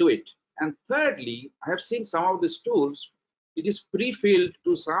they do it. And thirdly, I have seen some of these tools, it is pre-filled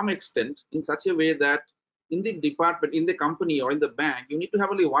to some extent in such a way that in the department, in the company or in the bank, you need to have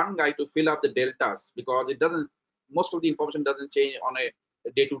only one guy to fill up the deltas, because most of the information doesn't change on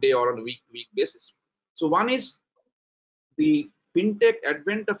a day-to-day or on a week-to-week basis. So one is the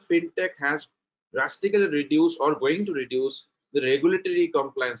advent of fintech has drastically reduced or going to reduce the regulatory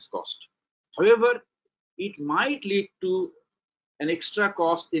compliance cost. However, it might lead to an extra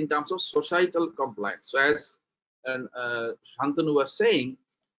cost in terms of societal compliance. So as Shantanu was saying,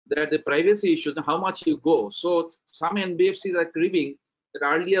 that the privacy issue, how much you go. So some NBFCs are cribbing that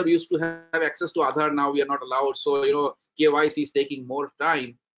earlier we used to have access to Aadhaar, now we are not allowed. So KYC is taking more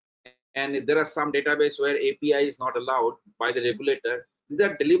time, and there are some database where API is not allowed by the regulator. These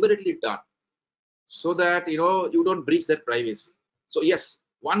are deliberately done so that you don't breach that privacy. So yes,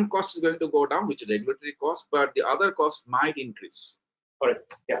 one cost is going to go down, which is regulatory cost, but the other cost might increase.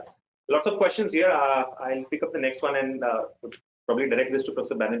 Correct. Yeah. Lots of questions here. I'll pick up the next one and probably direct this to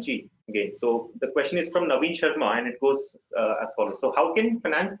Professor Banerjee again. So the question is from Naveen Sharma, and it goes as follows. So how can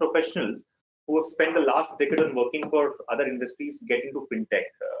finance professionals who have spent the last decade on working for other industries get into fintech?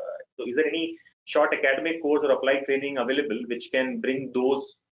 So is there any short academic course or applied training available which can bring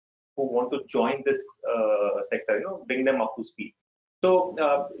those who want to join this sector, bring them up to speed? So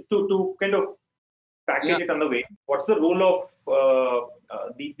to kind of package it on the way. What's the role of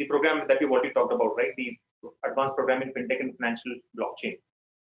the program that we've already talked about, right? The advanced program in fintech and financial blockchain.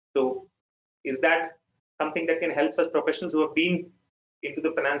 So is that something that can help such professionals who have been into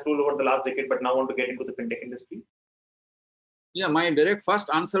the finance role over the last decade but now want to get into the fintech industry? Yeah, my direct first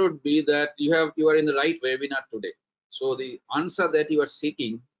answer would be that you are in the right webinar today. So the answer that you are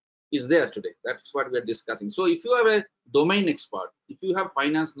seeking is there today. That's what we are discussing. So if you have a domain expert, if you have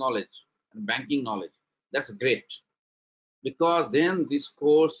finance knowledge and banking knowledge, that's great, because then this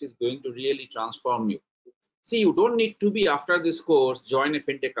course is going to really transform you. See, you don't need to be, after this course, join a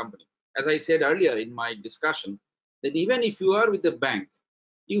fintech company. As I said earlier in my discussion, that even if you are with the bank,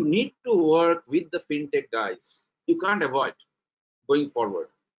 you need to work with the fintech guys. You can't avoid going forward.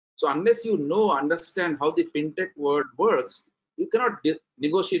 So unless you understand how the fintech world works, you cannot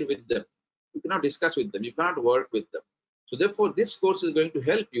negotiate with them. You cannot discuss with them. You cannot work with them. So therefore, this course is going to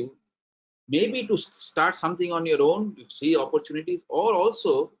help you maybe to start something on your own, to see opportunities, or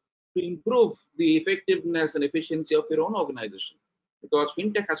also to improve the effectiveness and efficiency of your own organization, because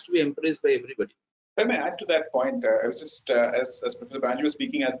fintech has to be embraced by everybody. If I may add to that point, I was just, as Professor Banji was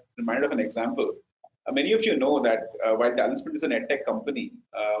speaking, as reminded of an example. Many of you know that while TalentSprint is an edtech company,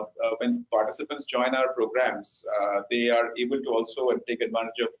 when participants join our programs, they are able to also take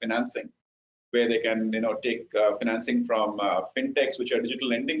advantage of financing, where they can, take financing from fintechs, which are digital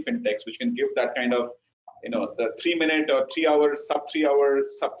lending fintechs, which can give that kind of, the 3-minute or 3-hour,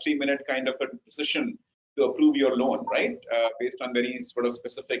 sub 3-minute kind of a decision to approve your loan, right? Based on very sort of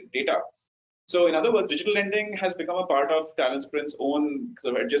specific data. So in other words, digital lending has become a part of TalentSprint's own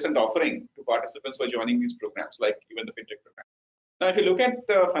sort of adjacent offering to participants who are joining these programs, like even the fintech program. Now, if you look at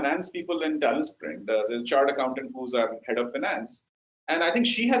the finance people in TalentSprint, the chartered accountant who's our head of finance, and I think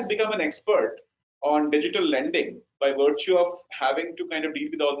she has become an expert on digital lending by virtue of having to kind of deal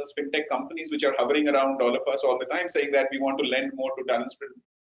with all these fintech companies which are hovering around all of us all the time, saying that we want to lend more to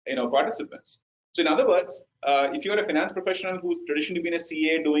TalentSprint, participants. So in other words, if you're a finance professional who's traditionally been a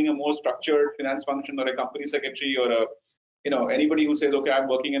CA doing a more structured finance function, or a company secretary, or anybody who says, okay, I'm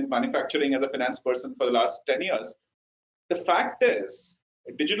working in manufacturing as a finance person for the last 10 years, the fact is,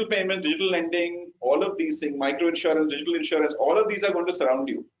 digital payments, digital lending, all of these things, micro insurance, digital insurance, all of these are going to surround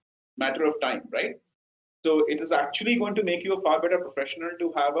you, matter of time, right? So it is actually going to make you a far better professional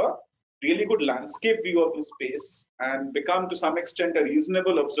to have a really good landscape view of the space and become to some extent a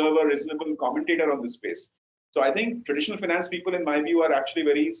reasonable observer, reasonable commentator on the space. So I think traditional finance people, in my view, are actually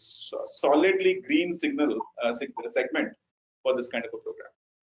very solidly green signal segment for this kind of a program.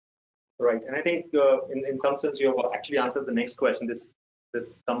 Right, and I think in some sense you have actually answered the next question. This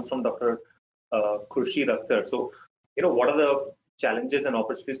comes from Dr. Khurshid Akhtar. So, what are the challenges and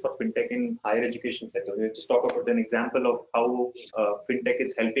opportunities for fintech in higher education sector? We just talk about an example of how fintech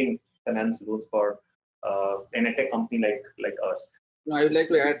is helping finance loans for an edtech company like us. No, I would like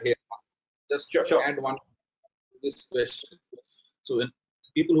to add here, just Sure. add one to this question. So when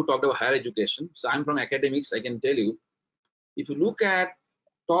people who talk about higher education, so I'm from academics, I can tell you, if you look at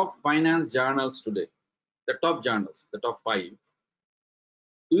top finance journals today, the top journals, the top 5,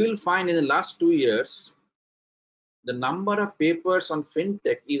 you will find in the last 2 years, the number of papers on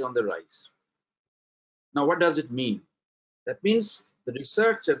fintech is on the rise. Now, what does it mean? That means the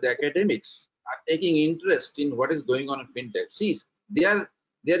researchers, the academics are taking interest in what is going on in fintech. See, they are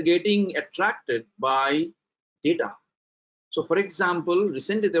getting attracted by data. So, for example,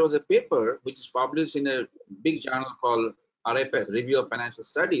 recently there was a paper which is published in a big journal called RFS, Review of Financial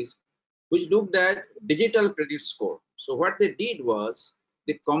Studies, which looked at digital credit score. So what they did was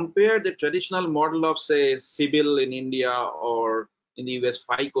they compared the traditional model of, say, CIBIL in India or in the US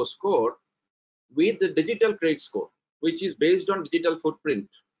FICO score with the digital credit score, which is based on digital footprint.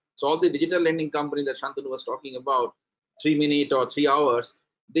 So all the digital lending companies that Shantanu was talking about, 3-minute or 3 hours,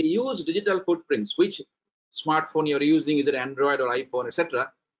 they use digital footprints, which smartphone you're using, is it Android or iPhone,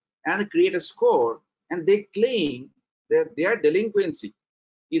 etc., and create a score, and they claim that their delinquency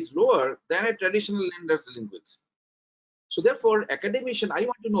is lower than a traditional lender's delinquency. So therefore, academician, I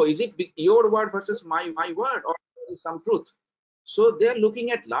want to know, is it your word versus my word, or is some truth? So they're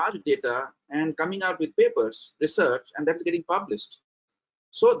looking at large data and coming out with papers, research, and that's getting published.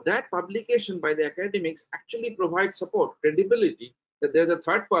 So that publication by the academics actually provides support, credibility, that there's a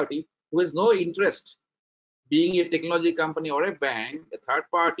third party who has no interest, being a technology company or a bank, a third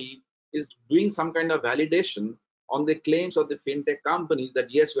party is doing some kind of validation on the claims of the fintech companies that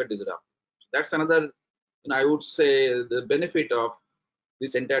yes, we are disruptive. That's another, I would say, the benefit of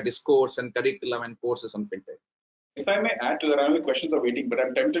this entire discourse and curriculum and courses on fintech. If I may add to that, I know the questions are waiting, but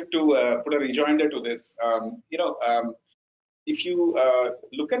I'm tempted to put a rejoinder to this. if you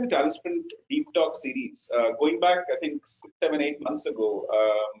look at the Talent Sprint Deep Talk series, going back, I think 6, 7, 8 months ago,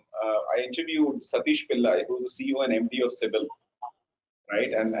 I interviewed Satish Pillai, who's the CEO and MD of Sibyl,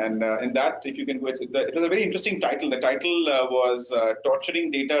 right? And in that, if you can go, it was a very interesting title. The title was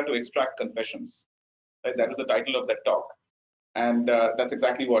Torturing Data to Extract Confessions. Right? That was the title of that talk. And that's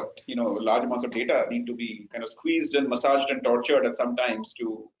exactly what, large amounts of data need to be kind of squeezed and massaged and tortured at some times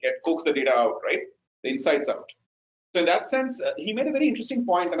to coax the data out, right? The insights out. So in that sense, he made a very interesting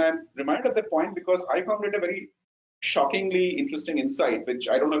point, and I'm reminded of that point because I found it a very shockingly interesting insight, which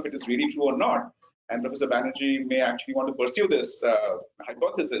I don't know if it is really true or not. And Professor Banerjee may actually want to pursue this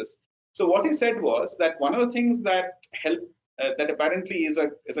hypothesis. So what he said was that one of the things that that apparently is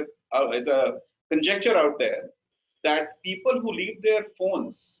a conjecture out there, that people who leave their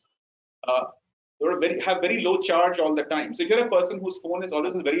phones have very low charge all the time. So if you're a person whose phone is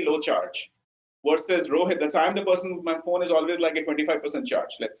always in very low charge, versus Rohit, that's I'm the person my phone is always like a 25% charge,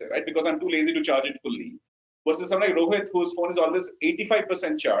 let's say, right? Because I'm too lazy to charge it fully. Versus someone like Rohit, whose phone is always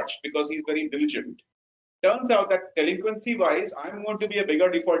 85% charged because he's very diligent. Turns out that delinquency-wise, I'm going to be a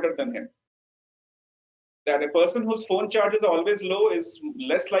bigger defaulter than him. That a person whose phone charge is always low is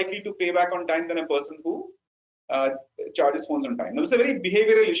less likely to pay back on time than a person who charges phones on time. Now, it's a very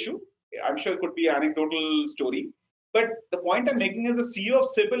behavioral issue. I'm sure it could be an anecdotal story. But the point I'm making is the CEO of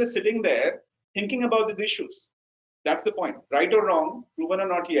Sibyl is sitting there thinking about these issues. That's the point, right or wrong, proven or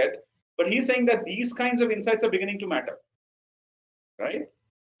not yet. But he's saying that these kinds of insights are beginning to matter, right?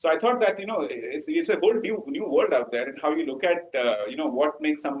 So I thought that it's a whole new world out there, and how you look at what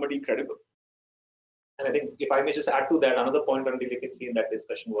makes somebody credible. And I think if I may just add to that, another point on we can see in that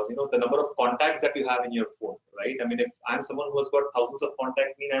discussion was the number of contacts that you have in your phone, right? I mean, if I'm someone who has got thousands of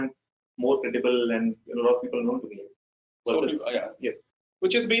contacts, mean I'm more credible, and a lot of people known to me. Versus, yeah.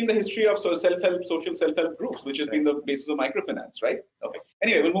 Which has been the history of social self-help groups, which has been the basis of microfinance, right? Okay.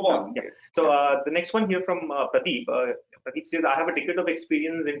 Anyway, we'll move on. Yeah. So the next one here from Pradeep. Pradeep says, I have a decade of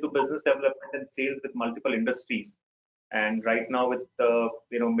experience into business development and sales with multiple industries, and right now with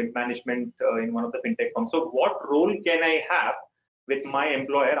mid management in one of the fintech firms. So what role can I have with my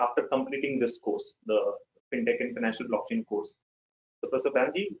employer after completing this course, the fintech and financial blockchain course? So Professor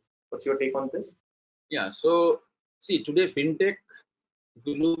Banerjee, what's your take on this? Yeah. So see, today fintech, if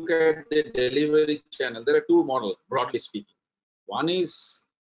you look at the delivery channel, there are two models, broadly speaking. One is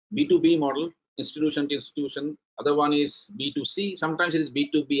B2B model, institution to institution. Other one is B2C. Sometimes it is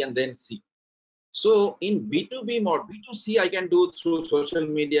B2B and then C. So in B2B model, B2C I can do through social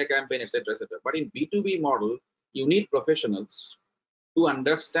media campaign, etc., etc. But in B2B model, you need professionals who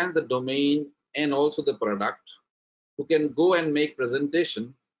understand the domain and also the product, who can go and make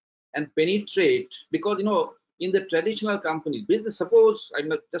presentation and penetrate, because in the traditional companies, business, suppose I'm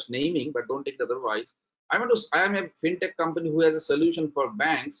not just naming, but don't take it otherwise. I am a fintech company who has a solution for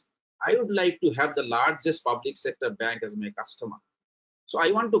banks. I would like to have the largest public sector bank as my customer. So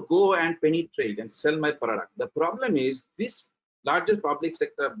I want to go and penetrate and sell my product. The problem is this largest public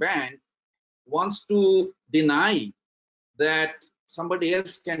sector bank wants to deny that somebody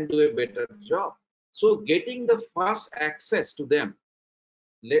else can do a better job. So getting the fast access to them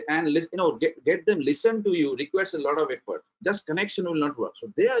and get them listen to you requires a lot of effort. Just connection will not work.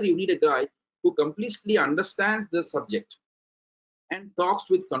 So there you need a guy who completely understands the subject and talks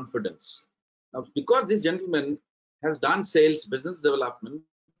with confidence. Now, because this gentleman has done sales, business development,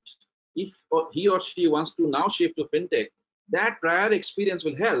 if he or she wants to now shift to fintech, that prior experience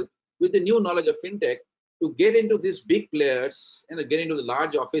will help with the new knowledge of fintech to get into these big players and get into the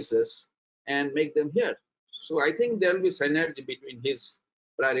large offices and make them here. So I think there will be synergy between his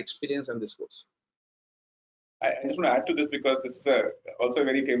prior experience and this course. I just want to add to this because this is also a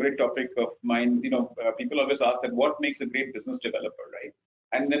very favorite topic of mine. People always ask that what makes a great business developer, right?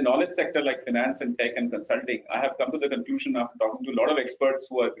 And in the knowledge sector like finance and tech and consulting, I have come to the conclusion after talking to a lot of experts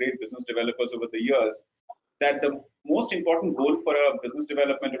who are great business developers over the years, that the most important goal for a business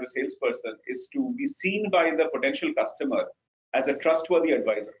development or a salesperson is to be seen by the potential customer as a trustworthy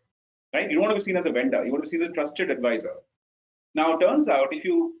advisor, right? You don't want to be seen as a vendor. You want to be seen as a trusted advisor. Now, it turns out if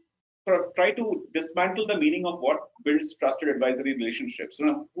you try to dismantle the meaning of what builds trusted advisory relationships,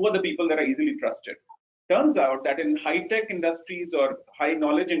 who are the people that are easily trusted? Turns out that in high-tech industries or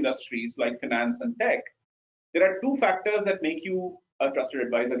high-knowledge industries like finance and tech, there are two factors that make you a trusted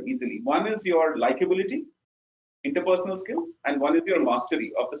advisor easily. One is your likability, interpersonal skills, and one is your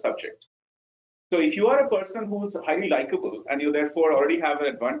mastery of the subject. So if you are a person who's highly likable and you therefore already have an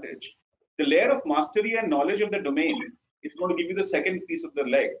advantage, the layer of mastery and knowledge of the domain is going to give you the second piece of the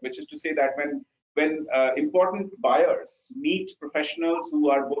leg, which is to say that when important buyers meet professionals who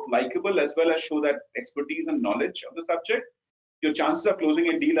are both likable as well as show that expertise and knowledge of the subject, your chances of closing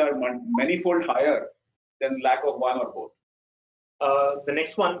a deal are many-fold higher than lack of one or both. The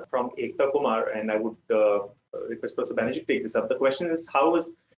next one from Ekta Kumar, and I would request Professor Banerjee to take this up. The question is, how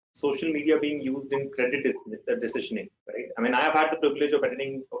is social media being used in credit decisioning? Right? I mean, I have had the privilege of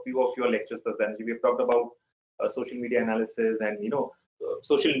attending a few of your lectures, Professor Banerjee. We have talked about social media analysis and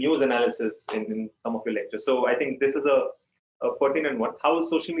social news analysis in some of your lectures. So I think this is a pertinent one. How is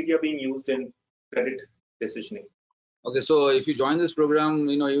social media being used in credit decisioning? Okay, so if you join this program,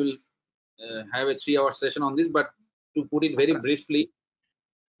 you will have a 3-hour session on this, but to put it very briefly,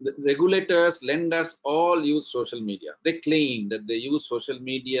 the regulators, lenders all use social media. They claim that they use social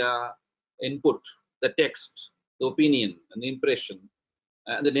media input, the text, the opinion, and the impression,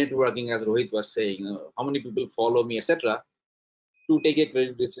 and the networking, as Rohit was saying, how many people follow me, etc., to take a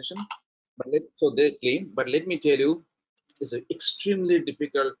credit decision. So they claim, but let me tell you, it's an extremely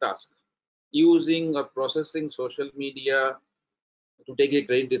difficult task. Using or processing social media to take a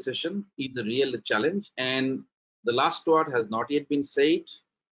credit decision is a real challenge, and the last word has not yet been said.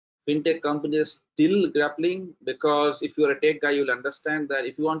 FinTech companies still grappling, because if you're a tech guy, you'll understand that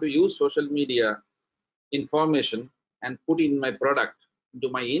if you want to use social media information and put in my product into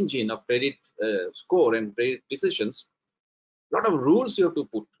my engine of credit score and credit decisions, a lot of rules you have to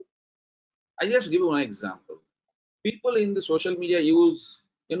put. I just give you one example. People in the social media use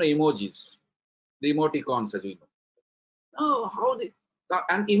emojis, the emoticons, as we know. Oh, how the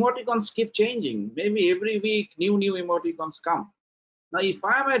and emoticons keep changing. Maybe every week new emoticons come. Now, if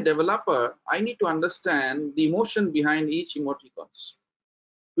I'm a developer, I need to understand the emotion behind each emoticons,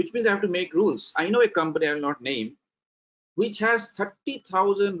 which means I have to make rules. I know a company I will not name, which has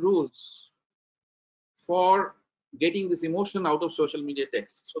 30,000 rules for getting this emotion out of social media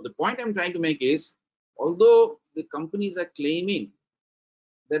text. So the point I'm trying to make is, although the companies are claiming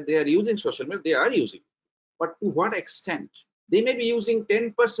that they are using social media, they are using, but to what extent? They may be using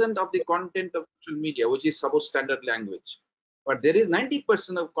 10% of the content of social media, which is suppose standard language, but there is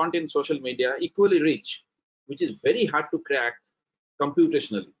 90% of content social media equally rich, which is very hard to crack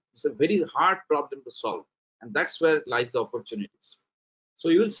computationally. It's a very hard problem to solve, and that's where lies the opportunities. So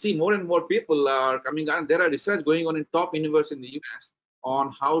you will see more and more people are coming out. There are research going on in top universities in the US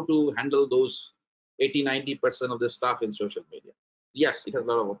on how to handle those 80-90% of the stuff in social media. Yes, it has a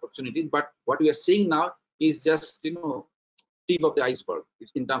lot of opportunities, but what we are seeing now is just tip of the iceberg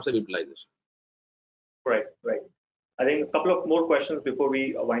in terms of utilization. Right. I think a couple of more questions before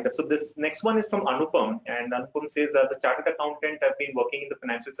we wind up. So this next one is from Anupam, and Anupam says that the chartered accountant have been working in the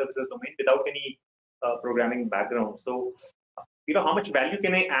financial services domain without any programming background. So, how much value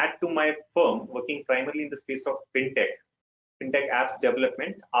can I add to my firm working primarily in the space of FinTech apps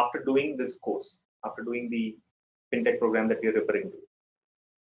development after doing this course, after doing the FinTech program that you're referring to?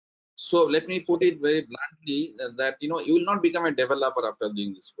 So let me put it very bluntly that you will not become a developer after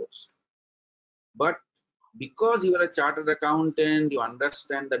doing this course, but because you are a chartered accountant, you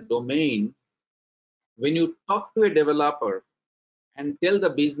understand the domain. When you talk to a developer and tell the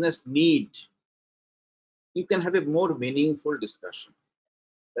business need, you can have a more meaningful discussion.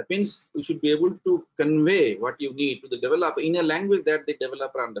 That means you should be able to convey what you need to the developer in a language that the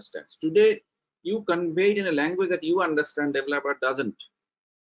developer understands. Today, you convey it in a language that you understand, developer doesn't.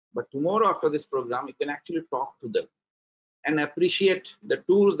 But tomorrow after this program, you can actually talk to them and appreciate the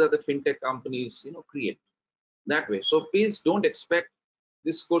tools that the FinTech companies create that way. So please don't expect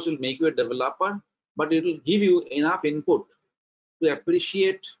this course will make you a developer, but it will give you enough input to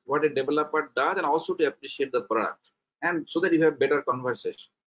appreciate what a developer does and also to appreciate the product, and so that you have better conversation.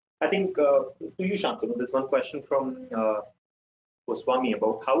 I think to you, Shantanu, there's one question from Goswami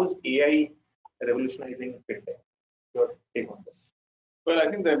about how is AI revolutionizing FinTech? Your take on this? Well,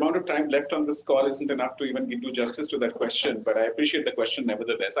 I think the amount of time left on this call isn't enough to even do justice to that question, but I appreciate the question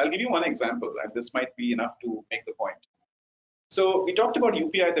nevertheless. I'll give you one example, and this might be enough to make the point. So we talked about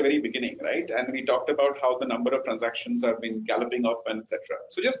UPI at the very beginning, right? And we talked about how the number of transactions have been galloping up and etc.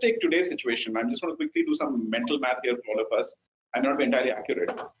 So just take today's situation. I'm just going to quickly do some mental math here for all of us. I'm not entirely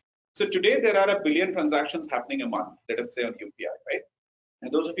accurate. So today there are 1 billion transactions happening a month, let us say on UPI, right?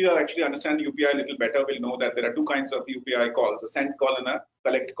 And those of you who actually understand UPI a little better will know that there are two kinds of UPI calls, a send call and a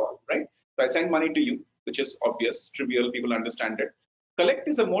collect call, right? So I send money to you, which is obvious, trivial, people understand it. Collect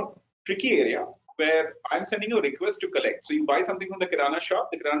is a more tricky area where I'm sending you a request to collect. So you buy something from the Kirana shop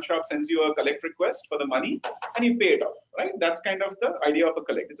sends you a collect request for the money and you pay it off, right? That's kind of the idea of a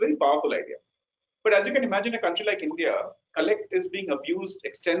collect. It's a very powerful idea. But as you can imagine, a country like India, collect is being abused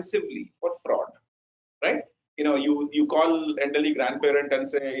extensively for fraud, right? You call elderly grandparent and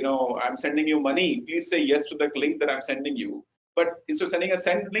say, I'm sending you money. Please say yes to the link that I'm sending you. But instead of sending a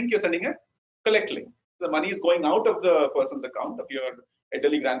send link, you're sending a collect link. The money is going out of the person's account, of your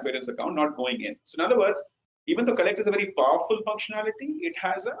elderly grandparents' account, not going in. So in other words, even though collect is a very powerful functionality, it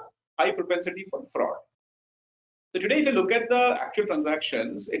has a high propensity for fraud. So today, if you look at the actual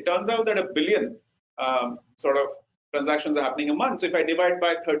transactions, it turns out that 1 billion sort of transactions are happening a month. So if I divide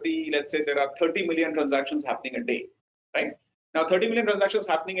by 30, let's say there are 30 million transactions happening a day, right? Now 30 million transactions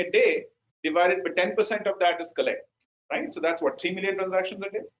happening a day, divided by 10% of that is collect, right? So that's what, 3 million transactions a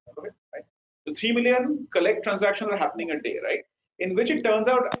day, right? So 3 million collect transactions are happening a day, right? In which it turns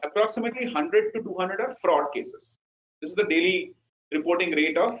out approximately 100 to 200 are fraud cases. This is the daily reporting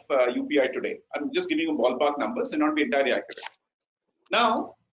rate of UPI today. I'm just giving you ballpark numbers, may not be entirely accurate.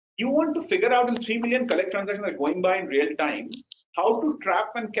 Now, you want to figure out in 3 million collect transactions that are going by in real time, how to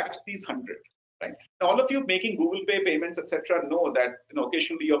trap and catch these 100, right? Now, all of you making Google Pay payments, etc., know that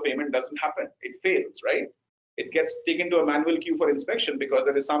occasionally your payment doesn't happen. It fails, right? It gets taken to a manual queue for inspection because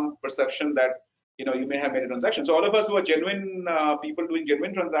there is some perception that you may have made a transaction. So all of us who are genuine people doing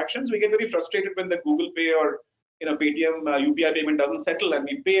genuine transactions, we get very frustrated when the Google Pay or Paytm UPI payment doesn't settle, and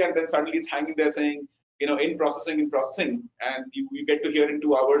we pay, and then suddenly it's hanging there saying in processing, and you get to hear in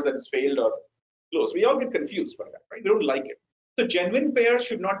 2 hours that it's failed or closed. We all get confused by that, right? We don't like it. So genuine payers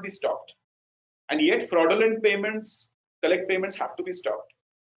should not be stopped, and yet fraudulent payments, collect payments have to be stopped.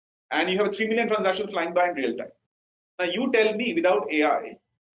 And you have 3 million transactions flying by in real time. Now you tell me, without AI,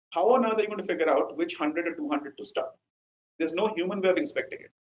 how on earth are you going to figure out which 100 or 200 to stop? There's no human way of inspecting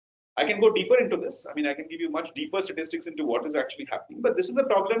it. I can go deeper into this. I mean, I can give you much deeper statistics into what is actually happening. But this is the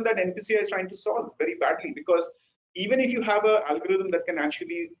problem that NPCI is trying to solve very badly, because even if you have an algorithm that can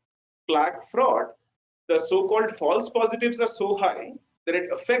actually flag fraud, the so-called false positives are so high that it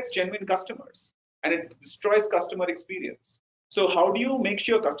affects genuine customers and it destroys customer experience. So how do you make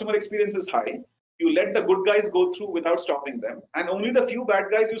sure customer experience is high? You let the good guys go through without stopping them, and only the few bad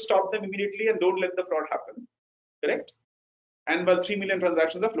guys, you stop them immediately and don't let the fraud happen. Correct? And while 3 million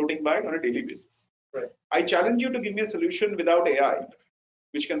transactions are floating by on a daily basis. Right. I challenge you to give me a solution without AI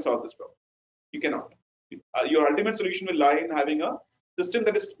which can solve this problem. You cannot. Your ultimate solution will lie in having a system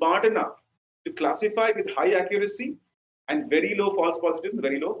that is smart enough to classify with high accuracy and very low false positives and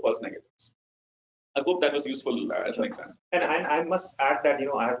very low false negatives. I hope that was useful as an example. And I must add that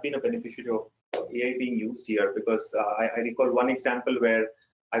I have been a beneficiary of AI being used here, because I recall one example where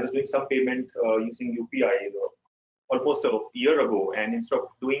I was doing some payment using UPI almost a year ago, and instead of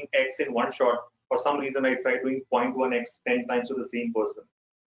doing X in one shot, for some reason I tried doing 0.1x 10 times to the same person,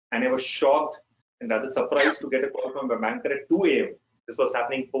 and I was shocked and rather surprised to get a call from the banker at 2 a.m. This was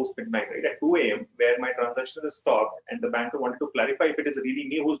happening post midnight, right? At 2 a.m., where my transaction is stopped, and the banker wanted to clarify if it is really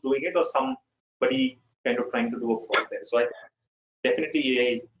me who's doing it or somebody kind of trying to do a fraud there. So I definitely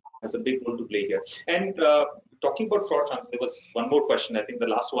AI has a big role to play here. And talking about fraud, there was one more question. I think the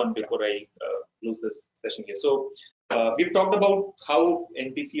last one before I close this session here. So we've talked about how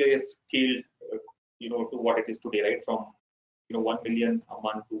NPCI has scaled, to what it is today, right? From 1 million a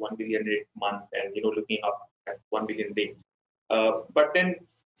month to 1 billion a month, and looking up at 1 billion a day. But then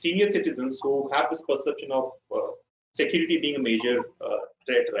senior citizens who have this perception of security being a major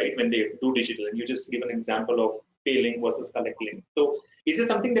threat, right, when they do digital, and you just give an example of PayLink versus CollectLink. So is there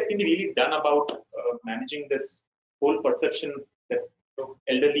something that can be really done about managing this whole perception that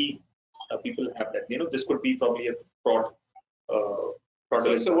elderly people have, that this could be probably a fraud?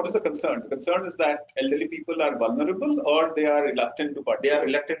 So what is the concern? The concern is that elderly people are vulnerable, or they are reluctant to participate? They are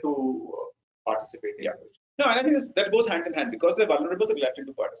reluctant to participate. Yeah. No, and I think that goes hand in hand, because they're vulnerable, they're reluctant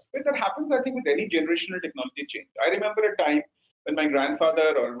to participate. That happens, I think, with any generational technology change. I remember a time when my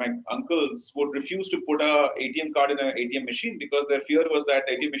grandfather or my uncles would refuse to put a ATM card in an ATM machine because their fear was that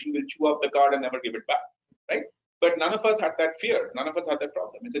the ATM machine will chew up the card and never give it back, right? But none of us had that fear. None of us had that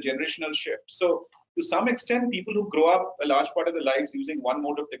problem. It's a generational shift. So to some extent, people who grow up a large part of their lives using one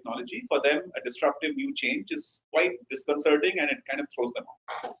mode of technology, for them, a disruptive new change is quite disconcerting, and it kind of throws them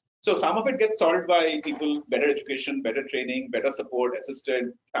off. So some of it gets solved by people, better education, better training, better support,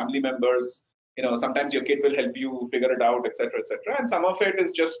 assisted, family members. Sometimes your kid will help you figure it out, etc., etc. And some of it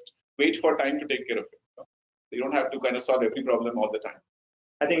is just wait for time to take care of it. You don't have to kind of solve every problem all the time.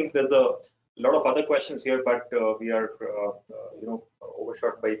 I think there's a lot of other questions here, but we are,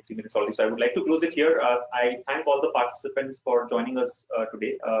 overshot by 3 minutes already. So I would like to close it here. I thank all the participants for joining us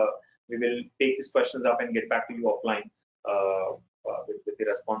today. We will take these questions up and get back to you offline with the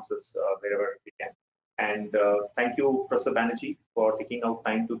responses wherever we can. And thank you, Professor Banerjee, for taking out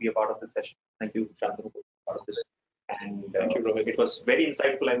time to be a part of this session. Thank you, Shantanu, for being part of this. And thank you, Rohit. It was very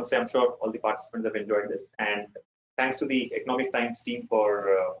insightful, I must say. I'm sure all the participants have enjoyed this. And thanks to the Economic Times team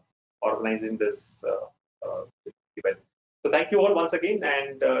for organizing this event. So thank you all once again.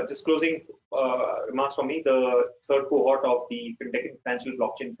 And just closing remarks from me. The third cohort of the FinTech and Financial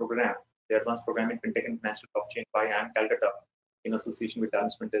Blockchain program, the advanced program in FinTech and Financial Blockchain by IIM Calcutta in association with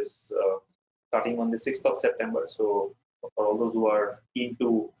Talent is starting on the 6th of September. So for all those who are keen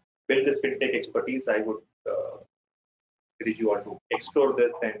to build this FinTech expertise, I would encourage you all to explore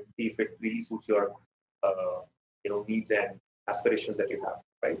this and see if it really suits your needs and aspirations that you have.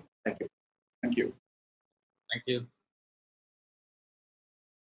 Right. Thank you. Thank you. Thank you.